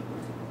succeed.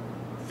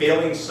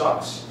 Failing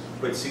sucks,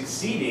 but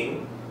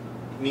succeeding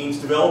means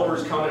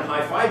developers come and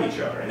high-five each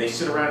other, and they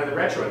sit around in the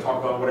retro and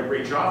talk about what a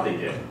great job they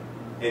did.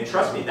 And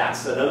trust me,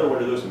 that's another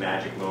one of those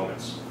magic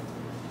moments.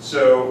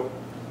 So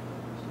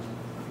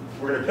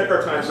we're going to pick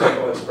our time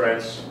cycle in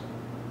sprints.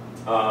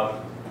 In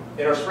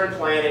our sprint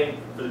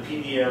planning for the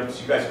PDMs,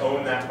 you guys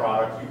own that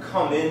product. You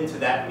come into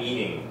that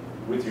meeting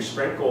with your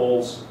sprint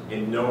goals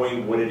and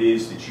knowing what it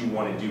is that you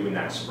want to do in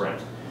that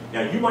sprint.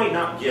 Now, you might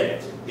not get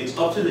it. It's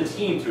up to the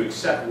team to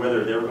accept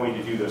whether they're going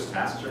to do those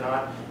tasks or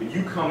not, but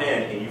you come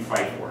in and you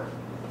fight for it.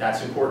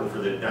 That's important for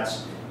the,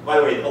 by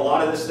the way, a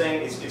lot of this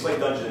thing, it's like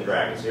Dungeons and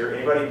Dragons. Here,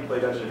 anybody play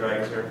Dungeons and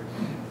Dragons here?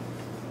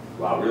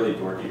 Wow, really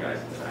dorky guys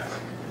in the back.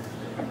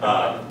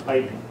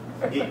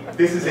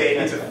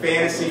 It's a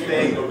fantasy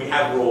thing, but we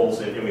have rules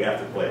and we have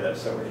to play them,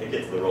 so we're going to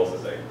get to the rules in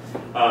a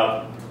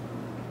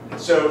second.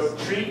 So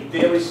treat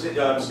daily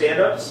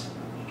stand-ups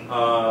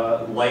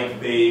like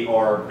they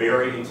are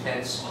very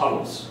intense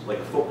huddles, like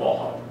a football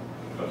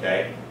huddle,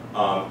 okay?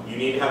 You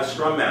need to have a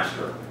scrum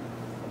master,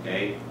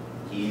 okay?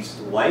 He's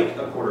like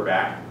a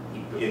quarterback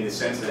in the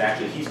sense that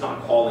actually he's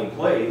not calling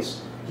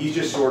plays, he's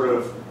just sort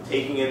of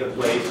taking in the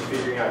plays and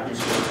figuring out who's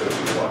going to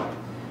do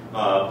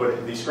what.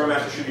 But the scrum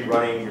master should be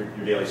running your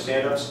daily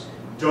stand-ups.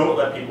 Don't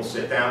let people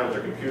sit down with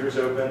their computers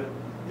open.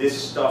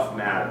 This stuff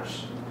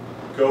matters.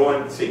 Go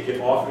on, say, get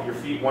off of your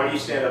feet. Why do you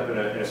stand up in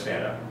a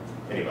stand-up?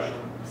 Anybody?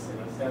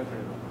 Stand for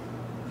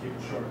keep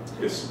it short.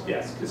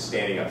 Yes, because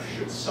standing up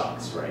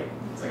sucks, right?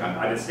 It's like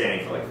I've been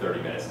standing for like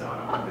 30 minutes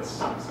now. This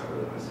sucks. I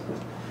really miss it.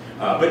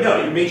 But no,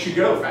 it makes you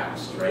go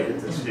fast, right?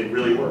 It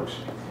really works.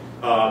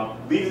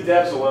 Leave the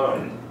devs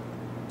alone.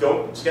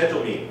 Don't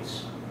schedule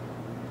meetings.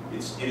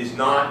 It is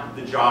not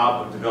the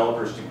job of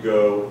developers to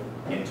go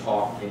and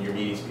talk in your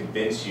meetings,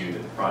 convince you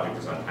that the project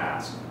is on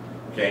task.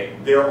 Okay?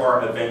 There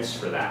are events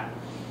for that.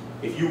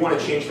 If you want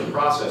to change the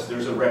process,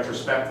 there's a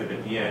retrospective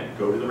at the end.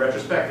 Go to the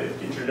retrospective.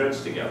 Get your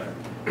notes together.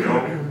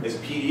 As a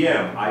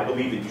PDM, I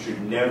believe that you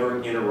should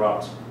never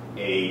interrupt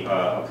a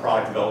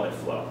product development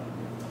flow.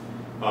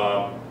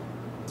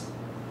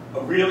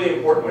 A really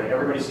important one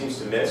everybody seems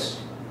to miss.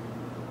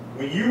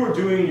 When you are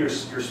doing your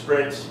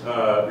sprint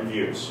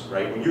reviews,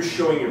 right, when you're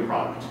showing your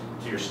product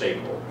to your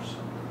stakeholders,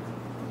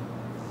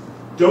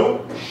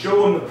 don't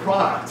show them the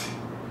product.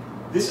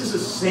 This is a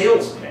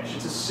sales pitch.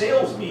 It's a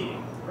sales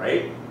meeting,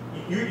 right?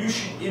 You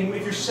should,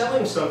 if you're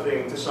selling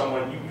something to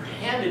someone, you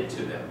hand it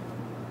to them,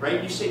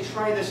 right? You say,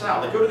 try this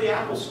out. Like, go to the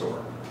Apple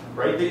store,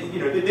 right? They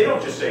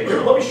don't just say,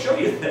 here, let me show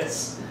you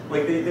this.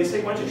 Like, they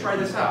say, why don't you try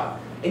this out?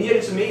 And yet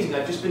it's amazing.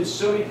 I've just been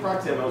so many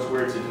product demos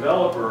where it's a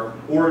developer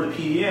or the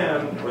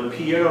PDM or the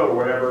PO or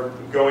whatever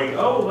going,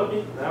 oh,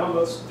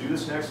 let's do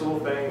this next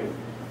little thing.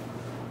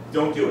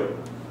 Don't do it.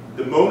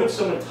 The moment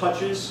someone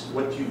touches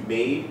what you've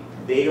made,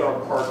 they are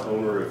part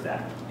owner of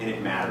that, and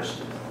it matters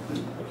to them.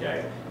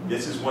 Okay?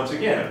 This is, once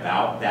again,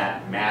 about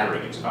that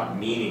mattering. It's about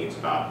meaning. It's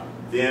about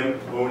them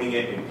owning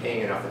it and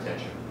paying enough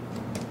attention.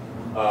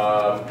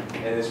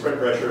 And the sprint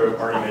retro,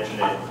 already mentioned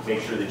it,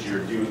 make sure that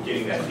you're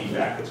getting that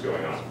feedback that's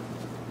going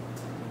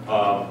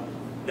on.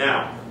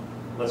 Now,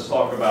 let's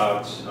talk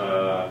about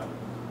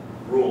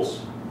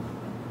rules.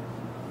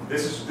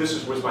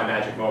 This was my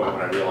magic moment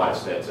when I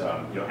realized that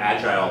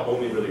Agile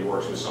only really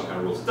works with some kind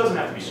of rules. It doesn't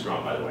have to be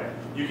Scrum, by the way.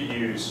 You could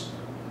use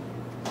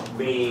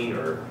Lean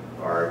or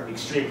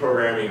extreme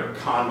programming or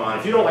kanban.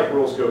 If you don't like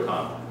rules, go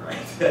kanban, right?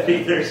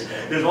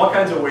 there's all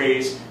kinds of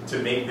ways to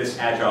make this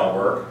Agile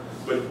work,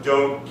 but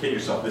don't kid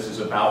yourself. This is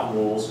about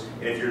rules,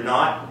 and if you're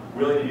not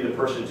willing to be the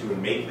person to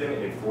make them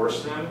and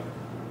enforce them,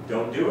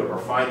 don't do it, or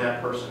find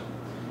that person.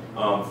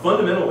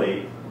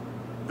 Fundamentally,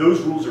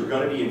 those rules are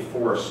going to be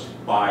enforced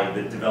by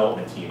the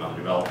development team on the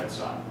development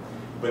side,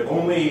 but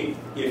only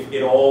if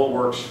it all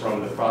works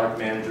from the product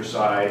manager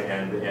side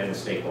and the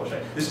stakeholder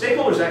side. The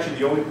stakeholder is actually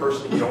the only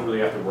person that you don't really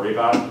have to worry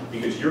about,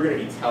 because you're going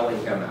to be telling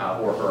him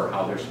or her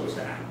how they're supposed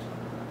to act.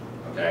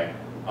 Okay?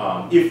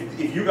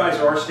 If you guys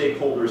are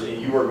stakeholders and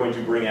you are going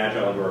to bring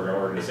Agile into our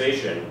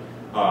organization,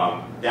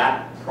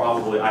 that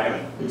probably, I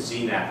haven't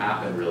seen that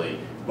happen really,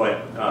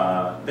 but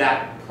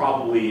that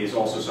probably is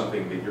also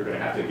something that you're going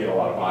to have to get a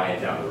lot of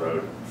buy-in down the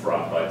road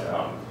from. But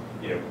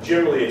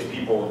generally it's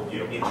people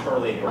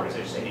internally in the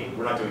organization saying, hey,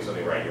 we're not doing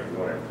something right here, we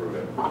want to improve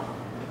it.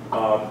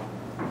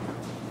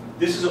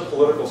 This is a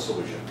political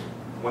solution.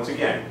 Once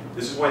again,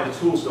 this is why the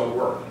tools don't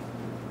work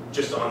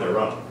just on their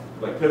own.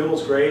 Like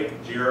Pivotal's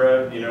great,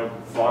 Jira,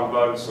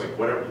 Fogbugs, like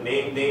whatever,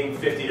 name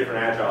 50 different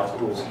Agile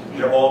tools.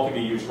 They all can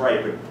be used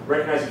right, but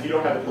recognize if you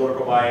don't have the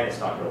political buy-in, it's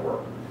not going to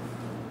work.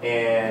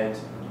 And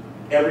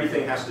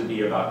everything has to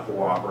be about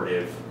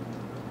cooperative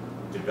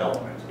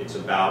development. It's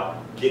about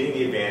getting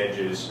the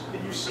advantages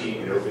that you see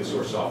in open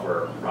source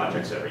software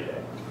projects every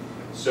day.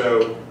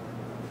 So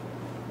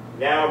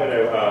now I'm going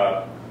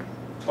to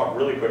talk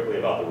really quickly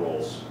about the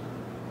rules.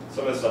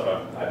 Some of the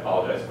stuff, I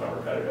apologize if I'm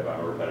repetitive. I'm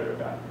a repetitive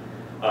guy.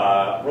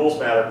 Rules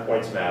matter,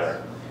 points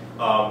matter.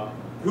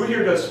 Who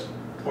here does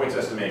points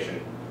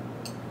estimation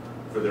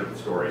for their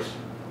stories?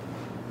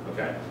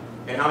 Okay.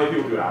 And how many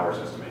people do hours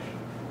estimation?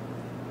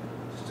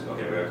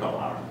 Okay, we got a couple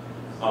hours.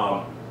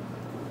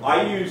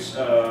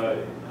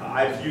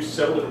 I've used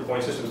several different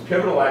point systems.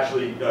 Pivotal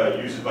actually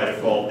uses by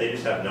default. They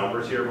just have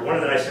numbers here. But one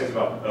of the nice things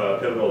about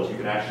Pivotal is you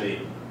can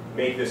actually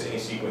make this any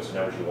sequence of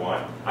numbers you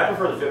want. I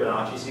prefer the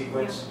Fibonacci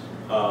sequence.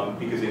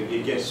 Because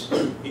it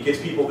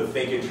gets people to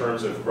think in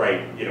terms of,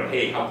 right,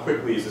 hey, how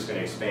quickly is this going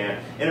to expand?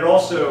 And it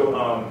also,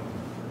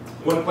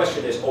 one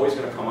question that's always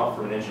going to come up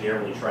from an engineer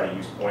when you try to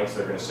use points,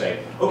 they're going to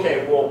say,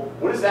 okay, well,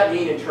 what does that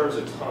mean in terms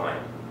of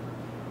time?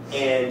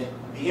 And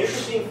the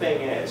interesting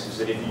thing is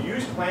that if you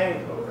use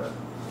planning poker,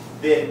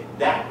 then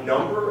that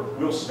number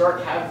will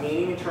start have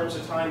meaning in terms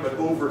of time, but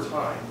over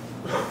time.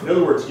 In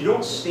other words, you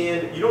don't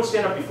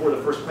stand up before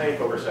the first planning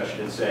poker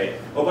session and say,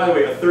 oh, by the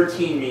way, a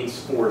 13 means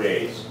 4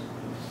 days.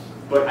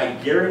 But I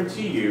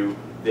guarantee you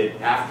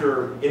that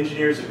after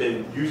engineers have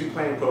been using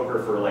planning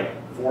poker for like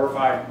 4 or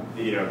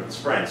 5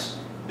 sprints,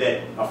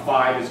 that a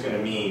 5 is going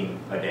to mean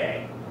a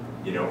day,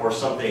 or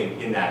something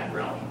in that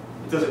realm.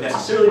 It doesn't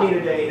necessarily mean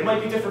a day. It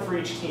might be different for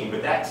each team,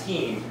 but that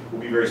team will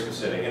be very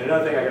specific. And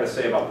another thing I got to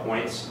say about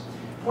points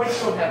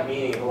don't have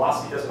meaning.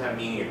 Velocity doesn't have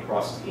meaning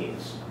across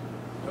teams.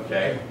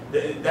 Okay,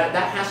 that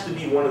has to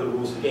be one of the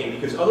rules of the game,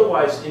 because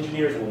otherwise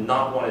engineers will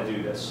not want to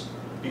do this,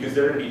 because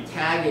they're going to be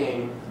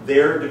tagging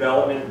their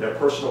development, their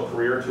personal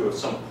career to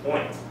some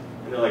point.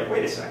 And they're like,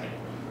 wait a second,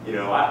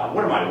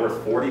 what am I,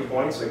 worth 40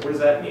 points? Like, what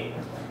does that mean?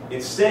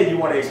 Instead, you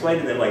want to explain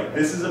to them, like,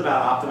 this is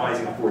about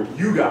optimizing for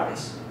you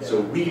guys. So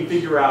we can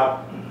figure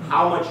out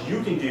how much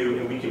you can do,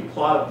 and we can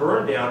plot a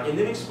burn down, and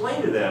then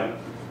explain to them,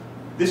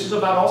 this is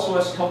about also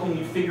us helping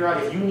you figure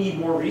out if you need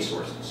more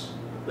resources.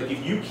 Like,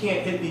 if you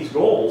can't hit these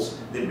goals,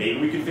 then maybe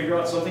we can figure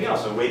out something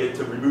else, a way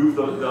to remove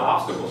the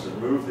obstacles, to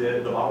remove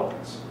the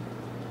bottlenecks.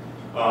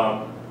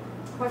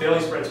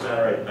 Failing sprints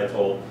matter, I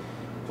told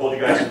you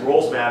guys.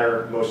 Roles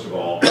matter most of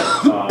all.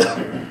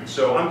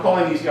 So I'm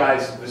calling these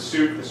guys the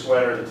suit, the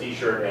sweater, the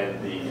t-shirt,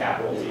 and the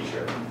capital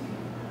t-shirt.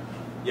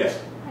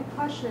 Yes? My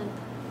question,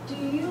 do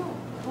you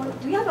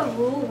have a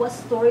rule what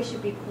story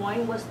should be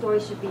point, what story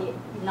should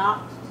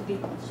not be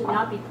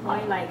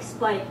point, like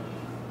spike?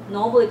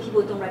 Normally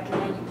people don't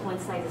recommend you point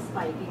size a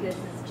spike because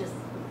it's just...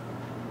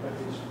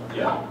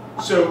 Yeah.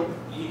 So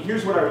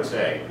here's what I would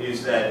say,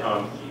 is that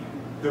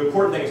the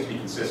important thing is to be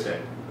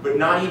consistent, but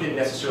not even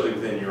necessarily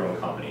within your own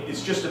company.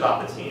 It's just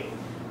about the team.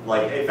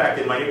 Like, in fact,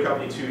 in my new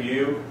company,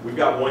 2U, we've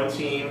got one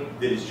team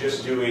that is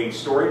just doing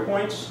story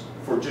points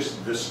for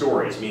just the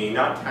stories, meaning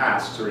not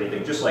tasks or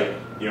anything, just like,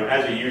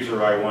 as a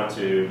user, I want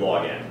to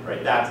log in,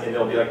 right? And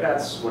they'll be like,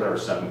 that's whatever,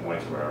 7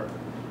 points, whatever.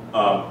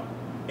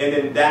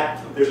 And then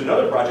there's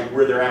another project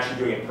where they're actually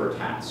doing it per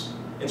task.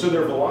 And so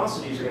their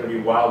velocities are going to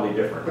be wildly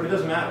different, but it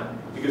doesn't matter,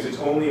 because it's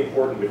only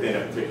important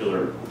within a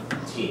particular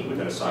team,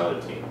 within a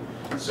siloed team.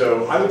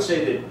 So I would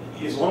say that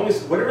as long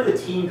as whatever the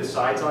team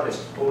decides on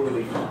is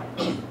totally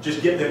fine.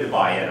 Just get them to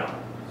buy in on it.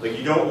 Like,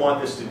 you don't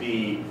want this to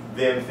be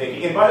them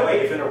thinking, and by the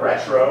way, if in a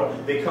retro,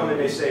 they come and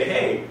they say,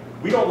 hey,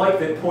 we don't like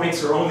that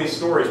points are only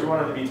stories, we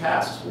want them to be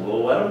tasks.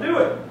 We'll let them do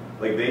it.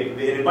 Like,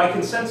 and by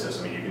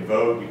consensus, I mean, you can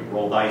vote, you can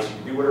roll dice, you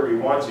can do whatever you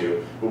want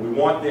to, but we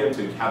want them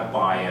to have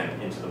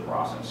buy-in into the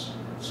process.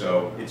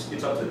 So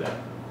it's up to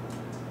them.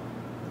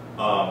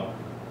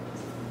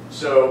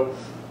 So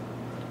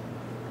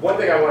one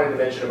thing I wanted to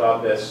mention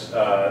about this,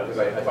 because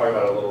I talked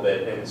about it a little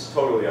bit, and it's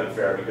totally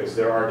unfair because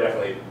there are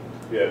definitely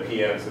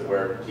PMs that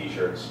wear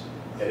t-shirts,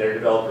 and there are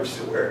developers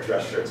that wear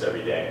dress shirts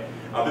every day.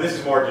 But this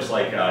is more just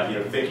like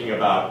thinking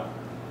about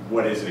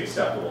what is an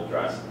acceptable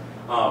dress.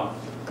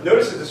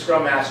 Notice that the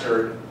Scrum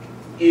Master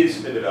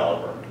is the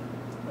developer.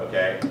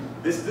 Okay,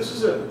 this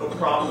is a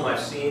problem I've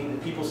seen.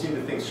 People seem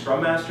to think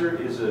Scrum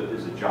Master is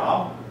a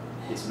job.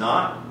 It's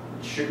not.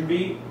 It shouldn't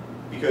be,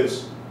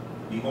 because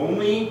the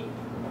only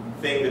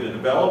thing that a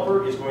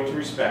developer is going to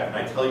respect, and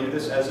I tell you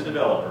this as a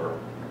developer,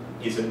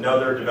 is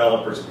another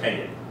developer's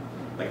opinion.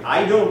 Like,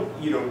 I don't,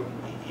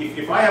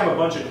 if I have a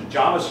bunch of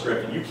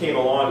JavaScript and you came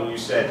along and you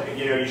said,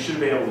 you should have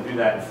been able to do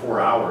that in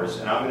 4 hours,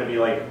 and I'm going to be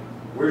like,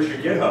 where's your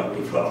GitHub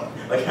repo?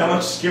 Like, how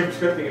much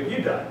scripting have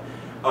you done?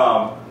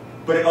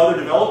 But in other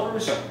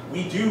developers,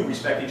 we do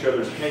respect each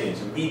other's opinions,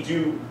 and we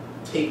do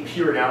take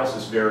peer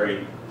analysis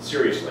very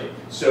seriously.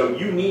 So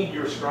you need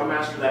your Scrum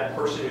Master, that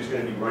person who's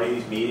going to be running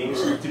these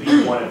meetings, to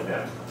be one of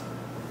them.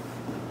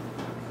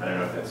 I don't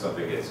know if that's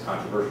something that's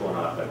controversial or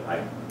not, but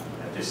I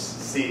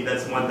just see,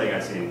 that's one thing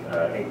I've seen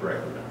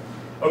incorrectly done.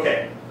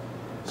 Okay,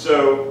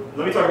 so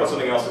let me talk about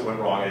something else that went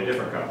wrong in a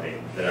different company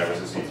that I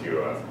was the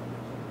CTO of.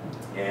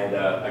 And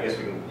I guess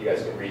you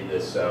guys can read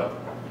this. So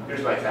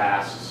here's my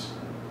tasks.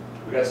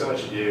 We got so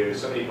much to do,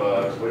 so many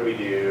bugs. What do we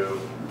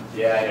do?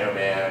 Yeah, I know,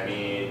 man. I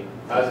mean,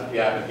 how does it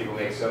happen? People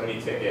make so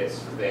many tickets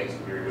for things to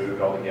be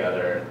removed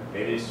altogether.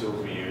 Maybe these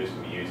tools we use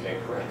can be used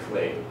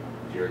incorrectly.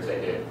 Your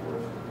ticket.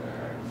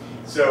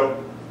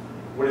 So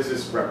what does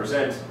this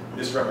represent?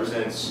 This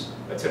represents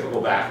a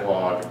typical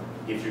backlog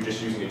if you're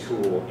just using a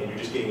tool and you're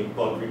just getting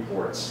bug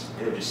reports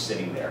and they're just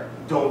sitting there.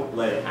 Don't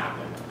let it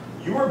happen.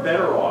 You are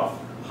better off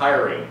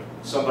hiring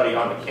somebody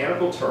on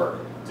Mechanical Turk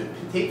to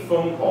take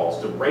phone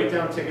calls, to write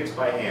down tickets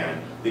by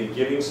hand, than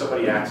giving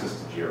somebody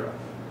access to Jira.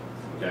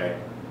 Okay?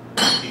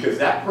 Because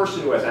that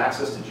person who has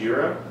access to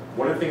Jira,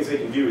 one of the things they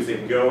can do is they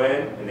can go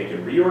in and they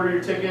can reorder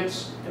your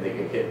tickets and they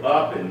can hit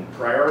up and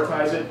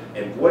prioritize it.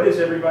 And what does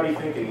everybody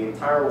think in the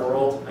entire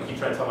world? I keep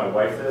trying to tell my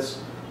wife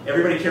this.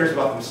 Everybody cares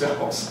about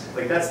themselves.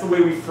 Like, that's the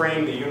way we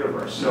frame the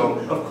universe. So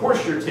of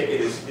course your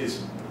ticket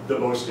is the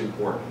most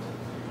important.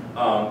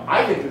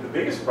 I think that the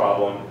biggest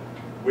problem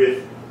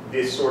with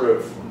this sort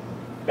of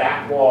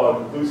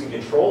backlog, losing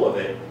control of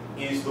it,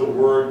 is the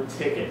word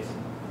ticket.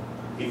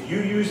 If you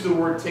use the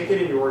word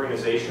ticket in your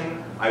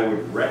organization, I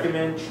would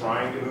recommend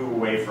trying to move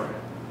away from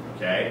it,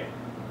 okay?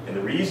 And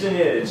the reason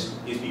is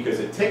because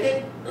a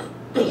ticket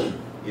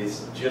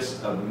is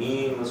just a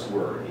meaningless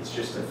word. It's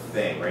just a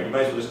thing, right? You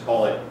might as well just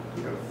call it,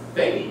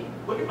 thingy.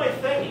 Look at my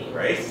thingy,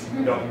 right?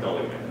 Don't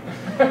look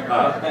at me.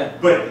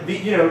 But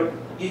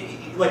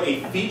like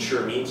a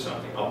feature means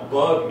something, a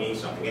bug means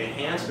something, an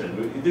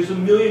enhancement. There's a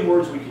million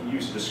words we can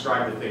use to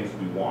describe the things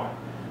we want.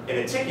 And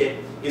a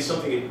ticket is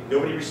something that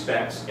nobody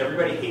respects,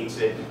 everybody hates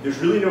it, there's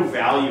really no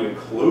value in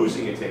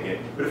closing a ticket.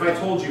 But if I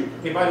told you,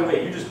 hey, by the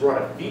way, you just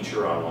brought a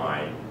feature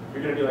online,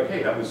 you're going to be like,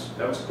 hey, that was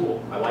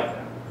cool, I like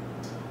that.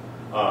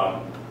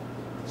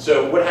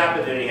 So what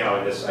happened anyhow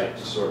in this, I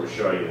just sort of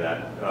show you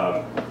that.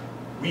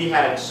 We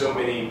had so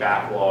many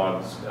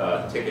backlogs,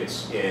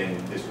 tickets in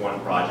this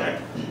one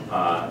project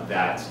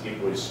that it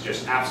was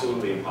just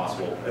absolutely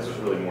impossible. This was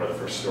really more the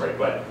first story,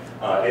 but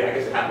I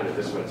guess it happened at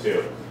this one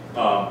too.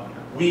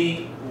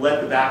 We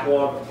let the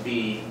backlog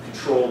be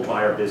controlled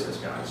by our business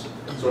guys.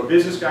 So our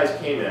business guys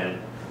came in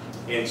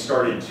and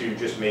started to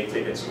just make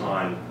tickets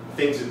on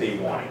things that they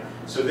wanted.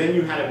 So then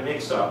you had a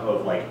mix-up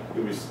of, like,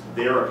 it was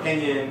their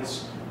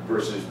opinions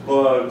versus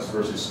bugs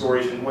versus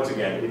stories. And once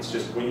again, it's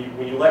just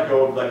when you let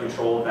go of, let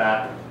control of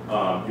that,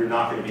 you're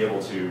not going to be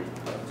able to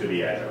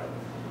be agile.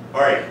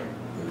 All right,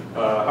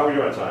 how are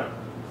you on time?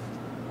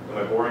 Am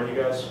I boring you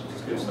guys? Is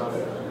this good stuff?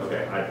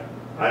 Okay,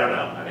 I don't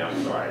know. I mean,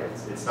 I'm sorry.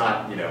 It's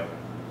not,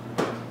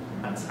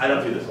 I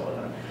don't do this all the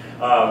time.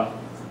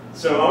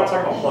 So I want to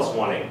talk about plus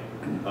one-ing,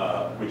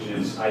 which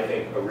is, I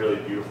think, a really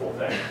beautiful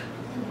thing.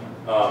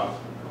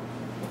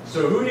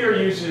 So who here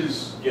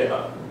uses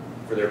GitHub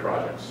for their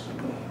projects?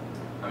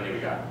 How many we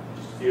got?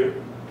 Just a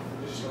few?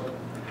 Just started.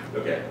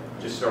 Okay,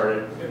 just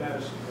started. Getting out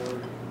of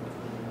Subversion.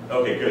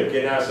 Okay, good.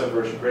 Getting out of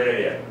Subversion, great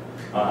idea.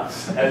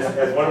 As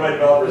one of my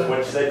developers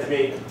once said to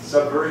me,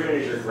 Subversion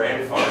is your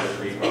grandfather's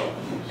repo.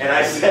 And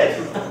I said,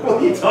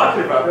 what are you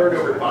talking about? There are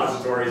no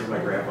repositories and my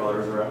grandfather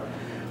was around.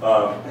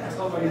 That's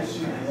not my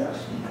issue,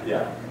 yes.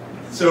 Yeah.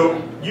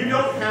 So you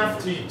don't have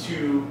to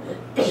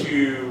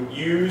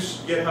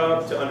use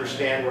GitHub to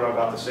understand what I'm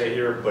about to say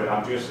here, but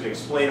I'm just going to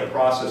explain a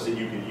process that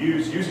you can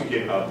use using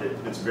GitHub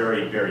that's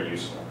very, very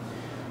useful.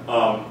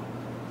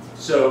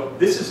 So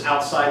this is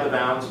outside the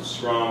bounds of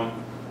Scrum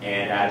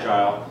and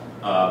Agile.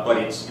 but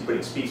it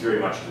speaks very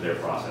much to their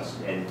process.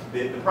 And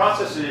the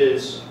process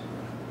is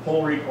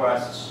pull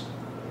requests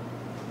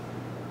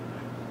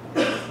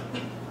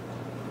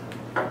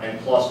and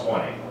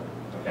 +1 angle.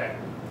 Okay.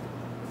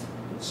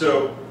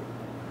 So,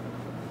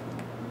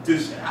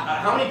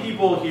 how many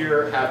people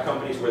here have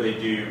companies where they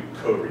do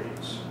code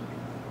reviews?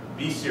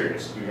 Be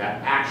serious. You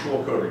have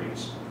actual code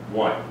reviews.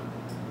 1.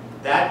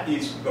 That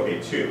is,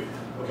 okay, 2.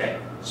 Okay,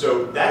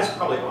 so that is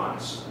probably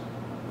honest.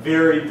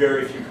 Very,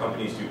 very few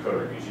companies do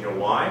code reviews. You know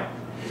why?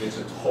 Because it's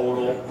a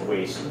total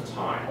waste of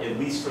time, at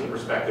least from the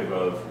perspective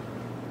of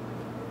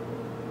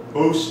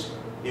most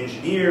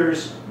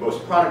engineers,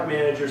 most product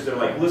managers. They're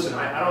like, listen,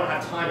 I don't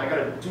have time. I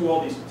got to do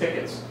all these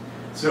tickets.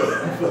 So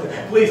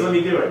please let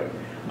me do it.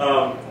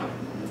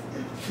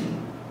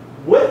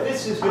 What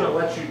this is going to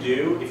let you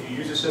do, if you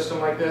use a system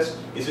like this,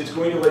 is it's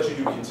going to let you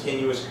do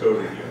continuous code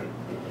reviewing.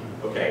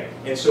 Okay,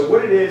 and so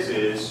what it is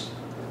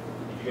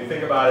you can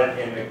think about it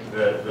in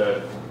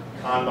the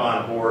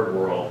kanban board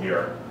world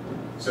here.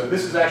 So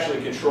this is actually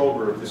a control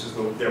group. This is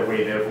their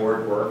way their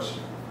board works.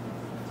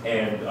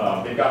 And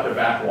they've got their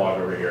backlog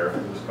over here,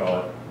 we'll just call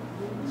it.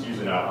 It's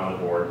using out on the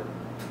board.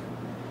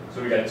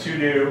 So we got to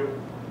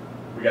do,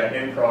 we got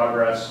in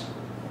progress,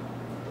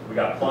 we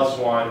got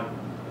 +1,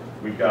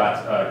 we've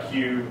got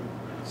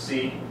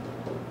QC,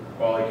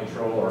 quality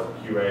control, or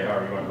QA,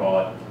 however you want to call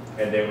it,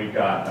 and then we've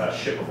got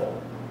shippable.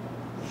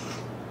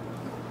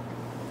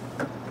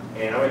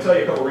 And I'm going to tell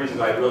you a couple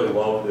reasons I really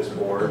love this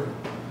board.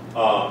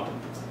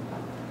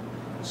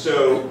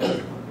 So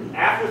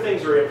after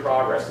things are in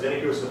progress, then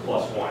it goes to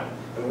 +1.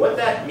 And what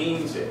that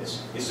means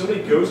is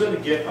somebody goes into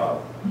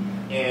GitHub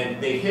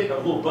and they hit a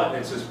little button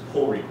that says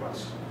pull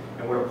request.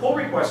 And what a pull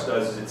request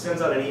does is it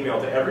sends out an email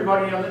to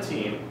everybody on the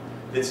team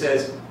that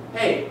says,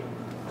 hey,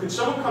 could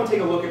someone come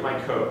take a look at my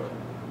code?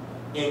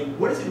 And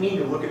what does it mean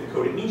to look at the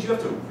code? It means you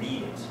have to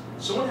read it.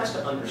 Someone has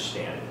to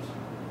understand it.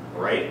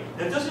 All right?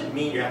 And it doesn't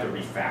mean you have to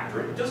refactor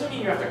it. It doesn't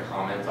mean you have to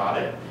comment on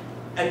it.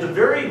 At the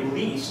very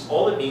least,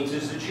 all it means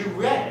is that you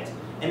read it.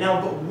 And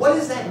now, but what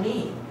does that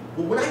mean?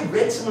 Well, when I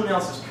read someone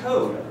else's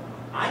code,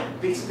 I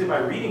basically, by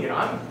reading it,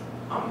 I'm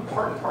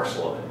part and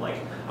parcel of it. Like,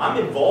 I'm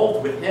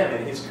involved with him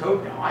and his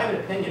code now. I have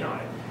an opinion on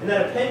it. And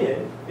that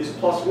opinion is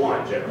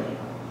 +1, generally.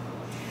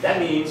 That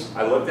means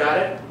I looked at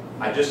it,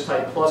 I just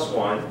typed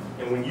 +1,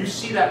 and when you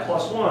see that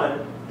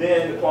 +1,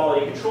 then the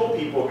quality control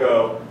people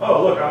go,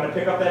 oh, look, I'm going to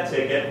pick up that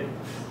ticket,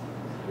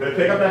 I'm going to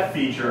pick up that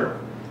feature,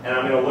 and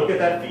I'm going to look at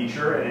that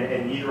feature,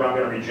 and either I'm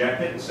going to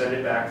reject it and send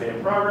it back to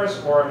in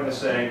progress, or I'm going to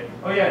say,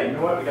 oh yeah, you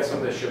know what, we got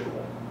something that's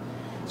shippable.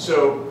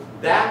 So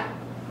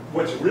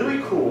what's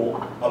really cool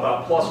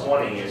about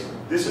 +1ing is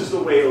this is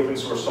the way open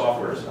source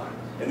software is done.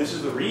 And this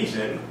is the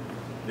reason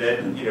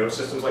that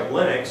systems like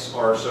Linux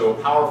are so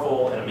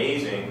powerful and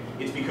amazing.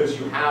 It's because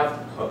you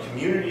have a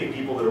community of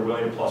people that are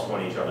willing to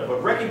 +1 each other.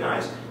 But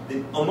recognize that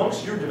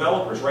amongst your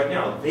developers right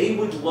now, they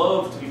would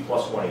love to be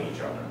 +1ing each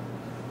other.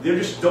 They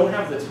just don't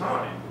have the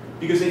time.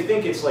 Because they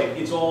think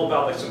it's all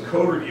about like some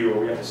code review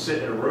where we have to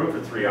sit in a room for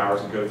 3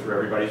 hours and go through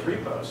everybody's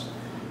repos.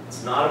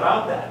 It's not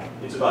about that.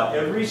 It's about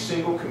every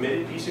single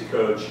committed piece of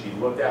code should be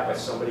looked at by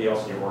somebody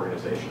else in your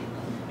organization.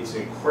 It's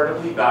an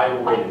incredibly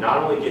valuable way to not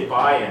only get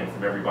buy-in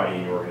from everybody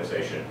in your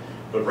organization,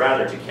 but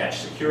rather to catch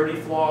security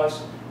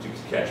flaws, to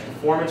catch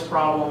performance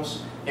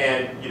problems,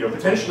 and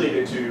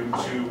potentially to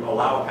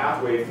allow a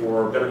pathway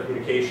for better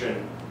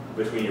communication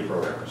between your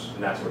programmers.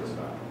 And that's what it's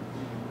about.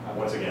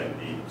 Once again,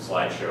 the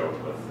slideshow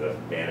of the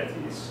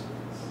manatees.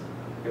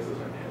 I guess those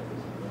are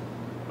manatees.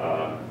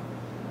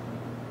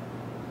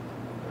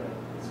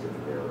 Let's get the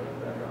bear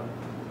back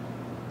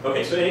on.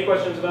 Okay, so any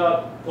questions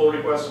about pull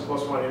requests and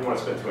 +1? I didn't want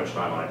to spend too much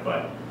time on it,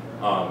 but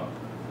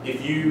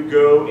if you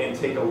go and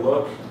take a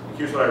look,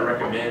 here's what I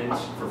recommend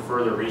for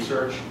further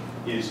research,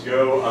 is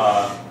go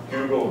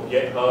Google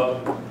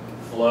GitHub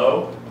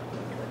Flow.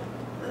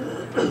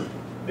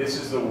 This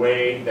is the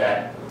way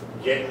that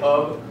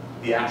GitHub,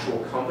 the actual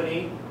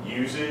company,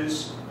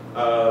 uses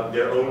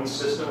their own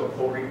system of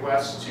pull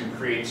requests to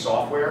create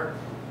software.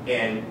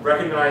 And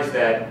recognize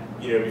that,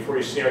 before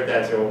you stare at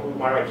that and say, well,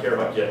 why do I care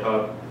about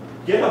GitHub?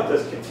 GitHub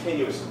does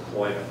continuous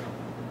deployment.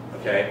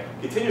 Okay?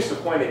 Continuous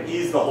deployment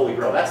is the holy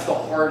grail. That's the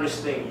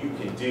hardest thing you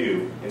can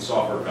do in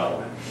software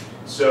development.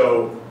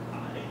 So,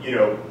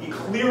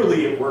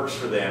 clearly it works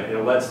for them, and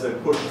it lets them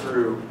push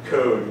through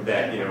code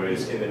that,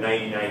 is in the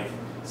 99th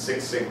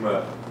Six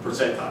Sigma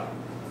percentile.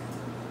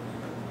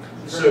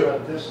 So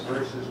about this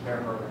versus pair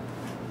programming.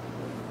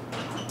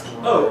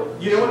 Oh,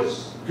 you know what?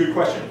 Good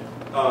question.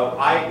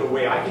 The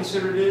way I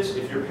consider it is,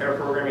 if you're pair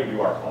programming,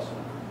 you are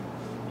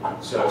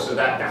 +1. So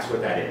that's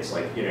what that is.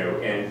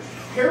 And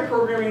pair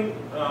programming,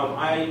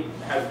 I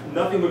have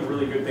nothing but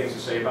really good things to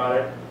say about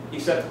it,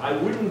 except I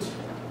wouldn't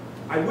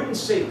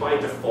say by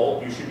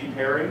default you should be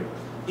pairing.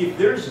 If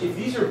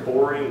these are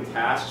boring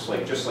tasks,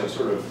 this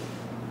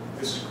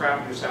is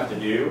crap you just have to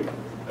do,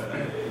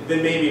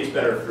 then maybe it's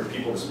better for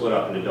people to split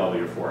up into double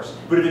your force.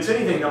 But if it's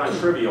anything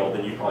non-trivial,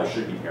 then you probably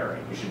should be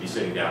pairing. You should be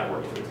sitting down and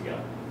working through it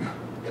together.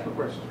 Yeah. Quick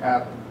question.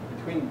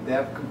 Between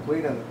dev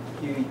complete and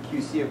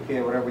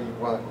QCFK, whatever you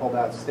want to call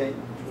that state,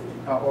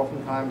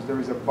 oftentimes there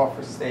is a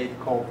buffer state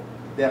called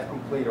dev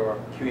complete or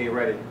QA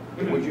ready.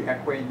 Would you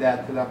equate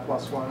that to that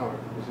 +1, or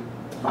is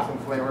it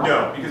different flavor?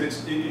 No,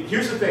 because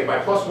here's the thing, by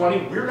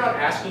 +1ing, we're not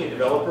asking a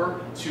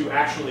developer to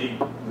actually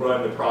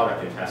run the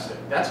product and test it.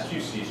 That's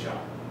QC's job.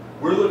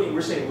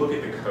 We're saying look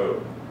at the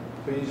code.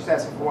 So you're just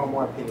asking for one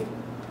more opinion.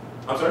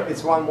 I'm sorry?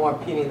 It's one more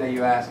opinion that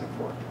you're asking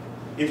for.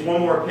 It's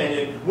one more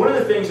opinion. One of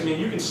the things, I mean,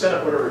 you can set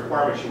up whatever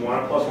requirements you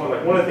want on +1.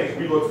 Like one of the things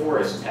we look for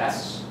is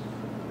tests,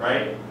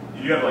 right?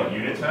 You have like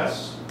unit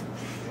tests.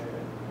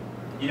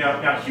 You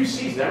know, now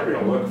QC's never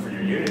going to look for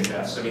your unit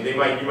tests. I mean, you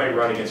might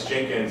run against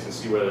Jenkins and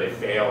see whether they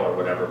fail or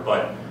whatever.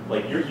 But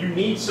like, you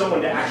need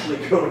someone to actually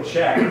go and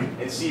check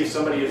and see if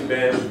somebody has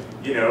been,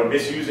 you know,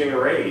 misusing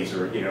arrays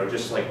or, you know,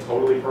 just like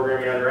totally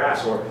programming on their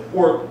ass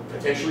or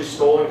potentially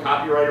stolen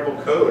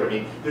copyrightable code. I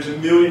mean, there's a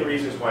million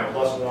reasons why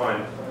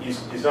 +1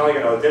 is not only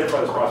going to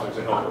identify this process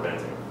and help prevent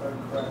it.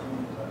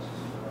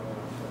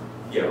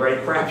 Yeah,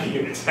 right. Crappy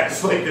unit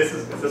tests. Like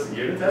is this a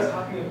unit test?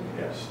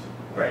 Yeah.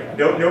 Right.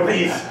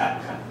 Nobody's.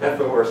 That's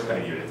the worst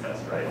kind of unit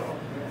test, right?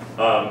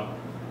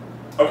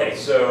 Okay,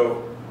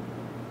 so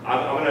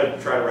I'm going to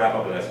try to wrap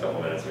up in the next couple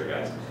of minutes here,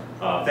 guys.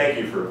 Thank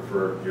you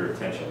for your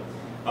attention.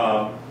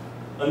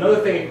 Another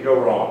thing that can go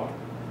wrong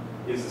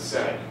is the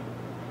cynic.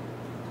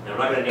 Now, I'm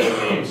not going to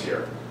name names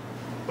here,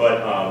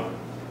 but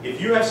if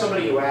you have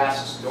somebody who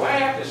asks, "Do I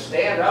have to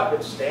stand up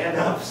at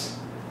stand-ups?"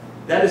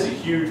 That is a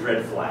huge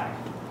red flag.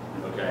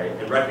 Okay,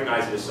 and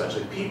recognize it as such.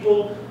 Like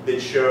people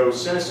that show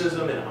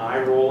cynicism and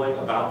eye rolling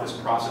about this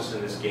process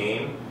in this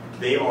game,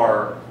 they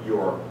are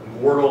your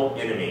mortal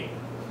enemy.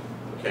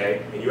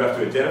 Okay, and you have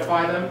to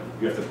identify them.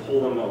 You have to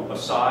pull them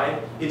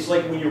aside. It's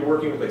like when you're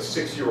working with like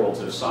 6-year-olds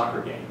at a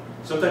soccer game.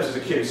 Sometimes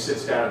there's a kid who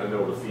sits down in the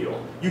middle of the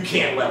field. You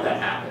can't let that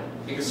happen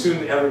because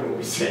soon everyone will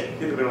be sitting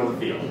in the middle of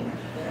the field.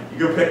 You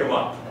go pick them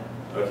up.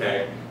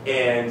 Okay,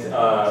 and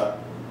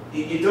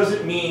it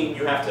doesn't mean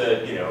you have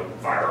to, you know,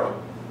 fire them.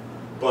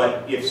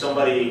 But if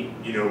somebody,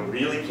 you know,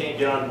 really can't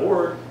get on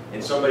board,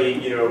 and somebody,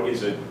 you know,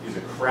 is a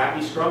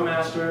crappy Scrum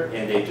Master,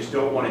 and they just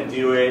don't want to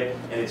do it,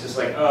 and it's just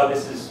like, oh,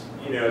 this is,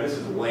 you know, this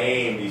is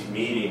lame, these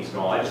meetings and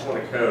all. I just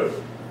want to code.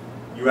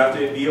 You have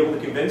to be able to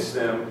convince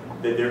them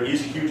that there is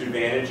a huge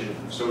advantage in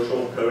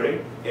social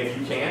coding. And if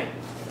you can't,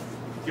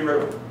 get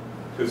rid of them,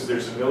 because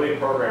there's a million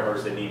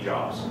programmers that need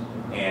jobs,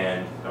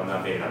 and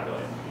maybe not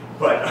million,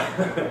 but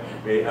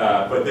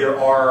but there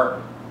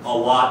are a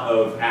lot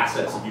of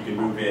assets that you can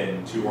move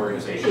into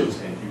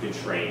organizations and you can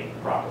train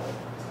properly.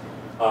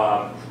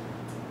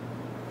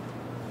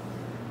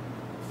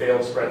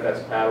 Failed sprint,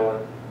 that's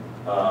paddling.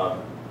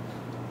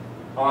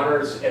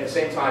 Honors, at the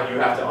same time, you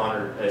have to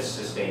honor a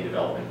sustained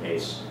development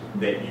pace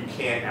that you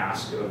can't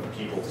ask of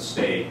people to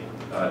stay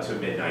to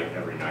midnight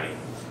every night.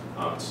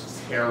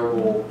 It's a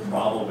terrible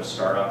problem with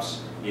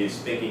startups is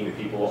thinking that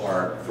people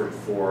are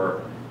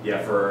for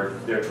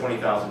their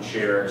 20,000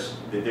 shares,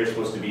 that they're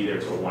supposed to be there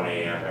till 1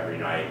 a.m. every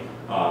night.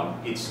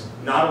 It's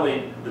not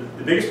only,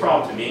 the biggest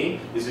problem to me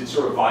is it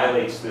sort of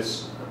violates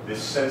this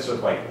sense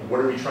of like,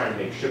 what are we trying to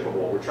make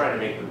shippable? We're trying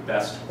to make the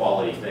best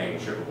quality thing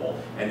shippable.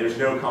 And there's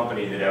no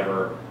company that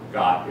ever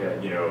got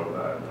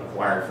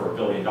acquired for $1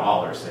 billion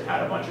that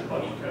had a bunch of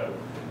buggy code.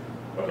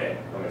 Okay,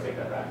 I'm going to take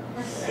that back.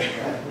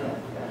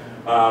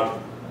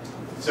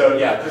 So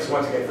yeah, this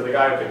once again, for the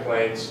guy who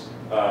complains,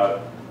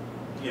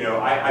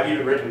 I've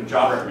even written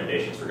job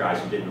recommendations for guys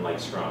who didn't like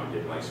Scrum,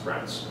 didn't like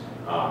sprints,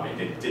 and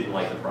didn't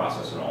like the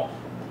process at all.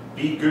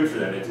 Be good for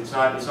them. It's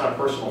not a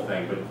personal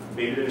thing, but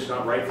maybe they're just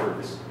not right for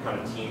this kind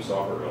of team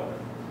software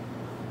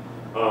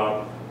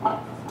development.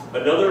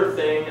 Another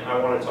thing I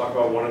want to talk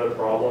about, one other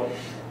problem,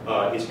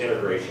 is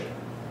integration.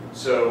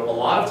 So a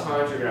lot of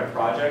times you're going to have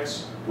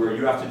projects where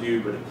you have to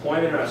do a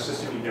deployment on a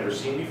system you've never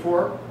seen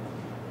before,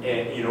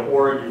 and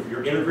or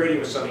you're integrating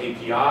with some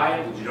API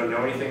that you don't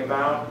know anything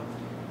about.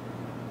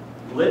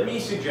 Let me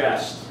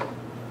suggest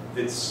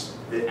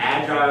that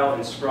Agile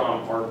and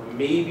Scrum are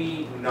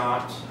maybe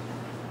not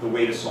the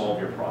way to solve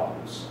your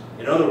problems.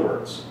 In other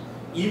words,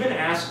 even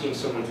asking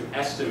someone to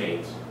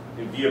estimate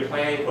via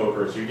planning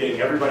pokers, you're getting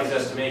everybody's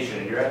estimation,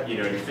 and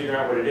you're figuring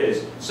out what it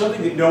is.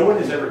 Something that no one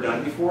has ever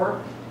done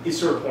before is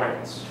sort of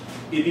pointless.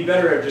 It'd be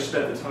better to have just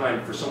spent the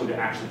time for someone to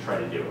actually try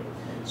to do it.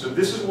 So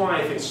this is why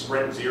I think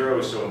Sprint Zero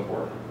is so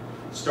important.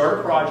 Start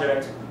a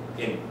project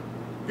and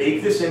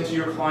bake this into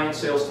your client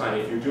sales time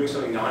if you're doing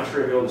something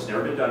non-trivial that's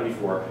never been done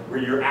before, where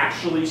you're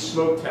actually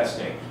smoke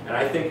testing. And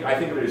I think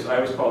of it as, I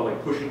always call it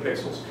like pushing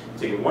pixels. You're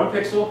taking one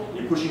pixel,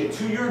 you're pushing it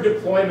to your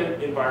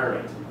deployment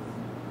environment.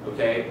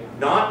 Okay?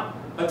 Not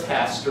a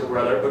test or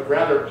whatever, but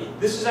rather,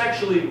 this is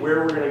actually where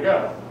we're going to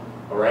go.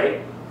 All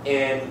right?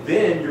 And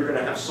then you're going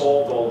to have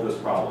solved all of those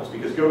problems.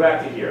 Because go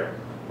back to here.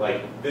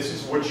 Like, this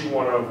is what you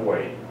want to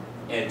avoid.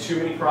 And too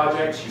many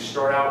projects, you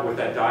start out with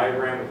that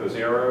diagram with those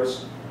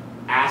arrows.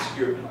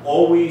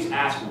 Always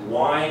ask,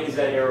 why is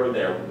that arrow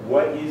there?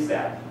 What is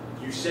that?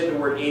 You said the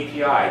word API.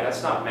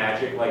 That's not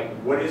magic. Like,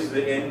 what is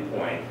the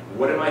endpoint?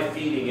 What am I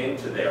feeding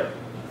into there?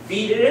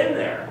 Feed it in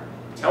there.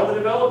 tell the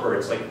developer,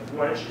 it's like,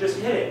 why don't you just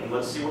hit it and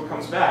let's see what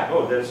comes back.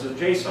 Oh, there's a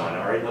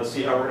JSON, all right, let's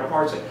see how we're gonna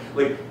parse it.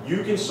 Like,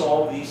 you can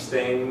solve these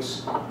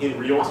things in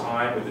real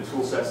time with the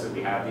tool sets that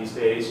we have these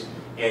days,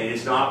 and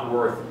it's not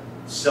worth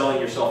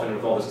selling yourself in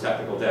with all this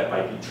technical debt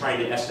by trying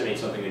to estimate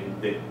something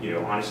that you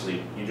know,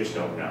 honestly, you just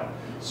don't know.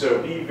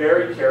 So be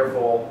very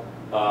careful.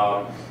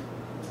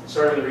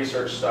 Starting with the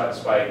research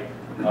spike,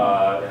 and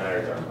I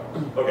already talked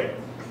about. Okay,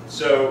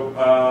 so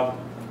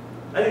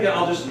I think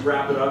I'll just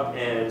wrap it up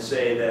and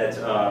say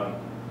that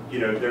you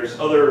know, there's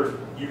other,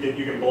 you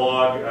can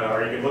blog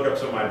or you can look up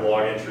some of my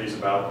blog entries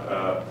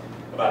about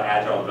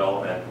agile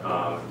development,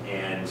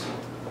 and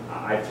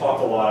I've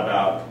talked a lot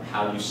about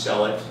how you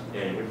sell it,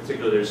 and in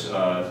particular there's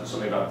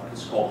something about,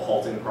 it's called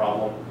halting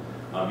problem.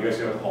 You guys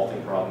know what the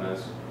halting problem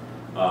is?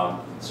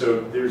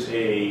 So there's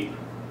a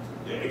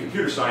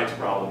computer science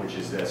problem, which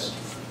is this.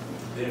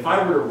 And if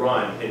I were to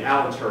run, and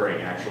Alan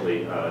Turing,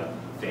 actually,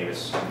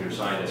 famous computer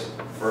scientist,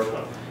 first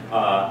one,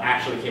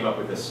 actually came up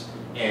with this.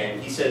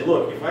 And he said,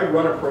 look, if I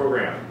run a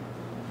program,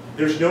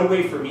 there's no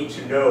way for me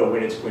to know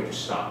when it's going to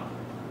stop.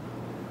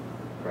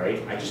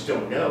 Right? I just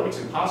don't know. It's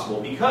impossible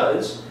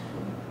because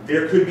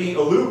there could be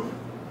a loop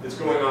that's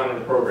going on in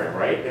the program,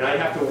 right? And I'd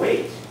have to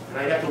wait. And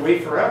I'd have to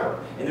wait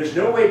forever. And there's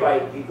no way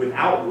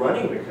without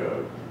running the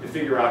code to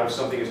figure out if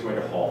something is going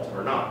to halt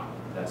or not.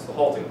 That's the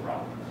halting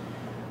problem.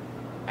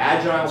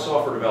 Agile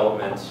software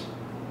development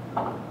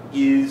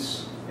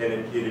is, and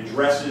it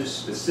addresses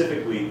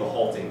specifically the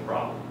halting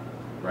problem,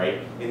 right?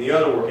 In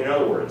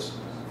other words,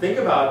 think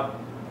about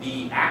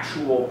the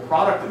actual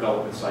product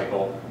development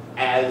cycle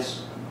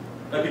as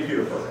a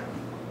computer program.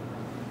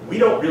 We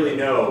don't really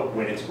know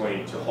when it's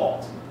going to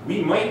halt.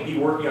 We might be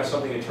working on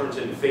something that turns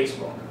into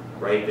Facebook,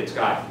 right? That's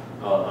got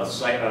a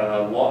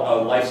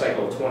life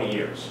cycle of 20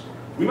 years.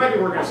 We might be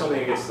working on something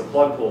that gets the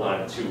plug pulled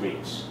on in 2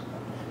 weeks.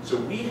 So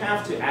we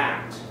have to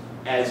act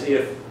as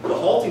if the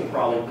halting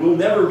problem will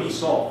never be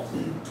solved.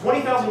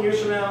 20,000 years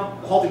from now,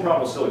 the halting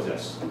problem will still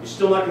exist. You're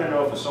still not going to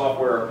know if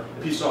a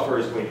piece of software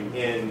is going to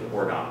end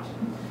or not.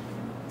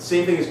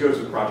 Same thing as goes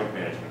with project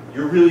management.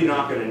 You're really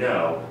not going to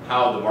know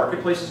how the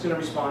marketplace is going to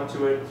respond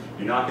to it.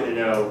 You're not going to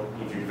know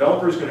if your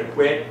developer is going to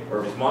quit or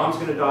if his mom's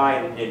going to die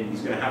and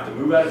he's going to have to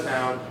move out of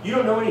town. You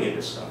don't know any of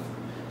this stuff.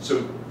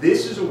 So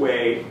this is a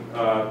way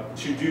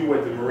to do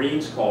what the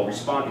Marines call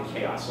respond to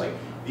chaos. Like,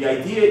 the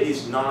idea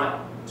is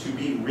not to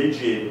be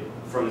rigid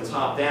from the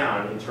top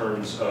down in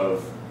terms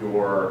of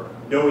your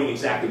knowing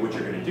exactly what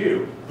you're going to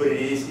do, but it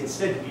is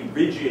instead to be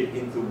rigid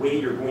in the way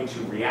you're going to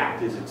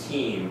react as a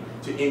team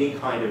to any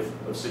kind of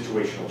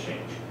situational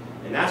change.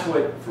 And that's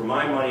what, for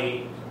my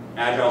money,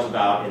 Agile's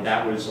about, and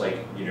that was like,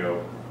 you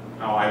know,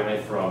 how I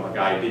went from a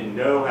guy who didn't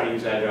know how to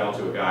use Agile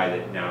to a guy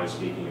that now is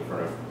speaking in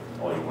front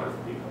of all you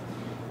wonderful people.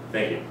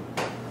 Thank you.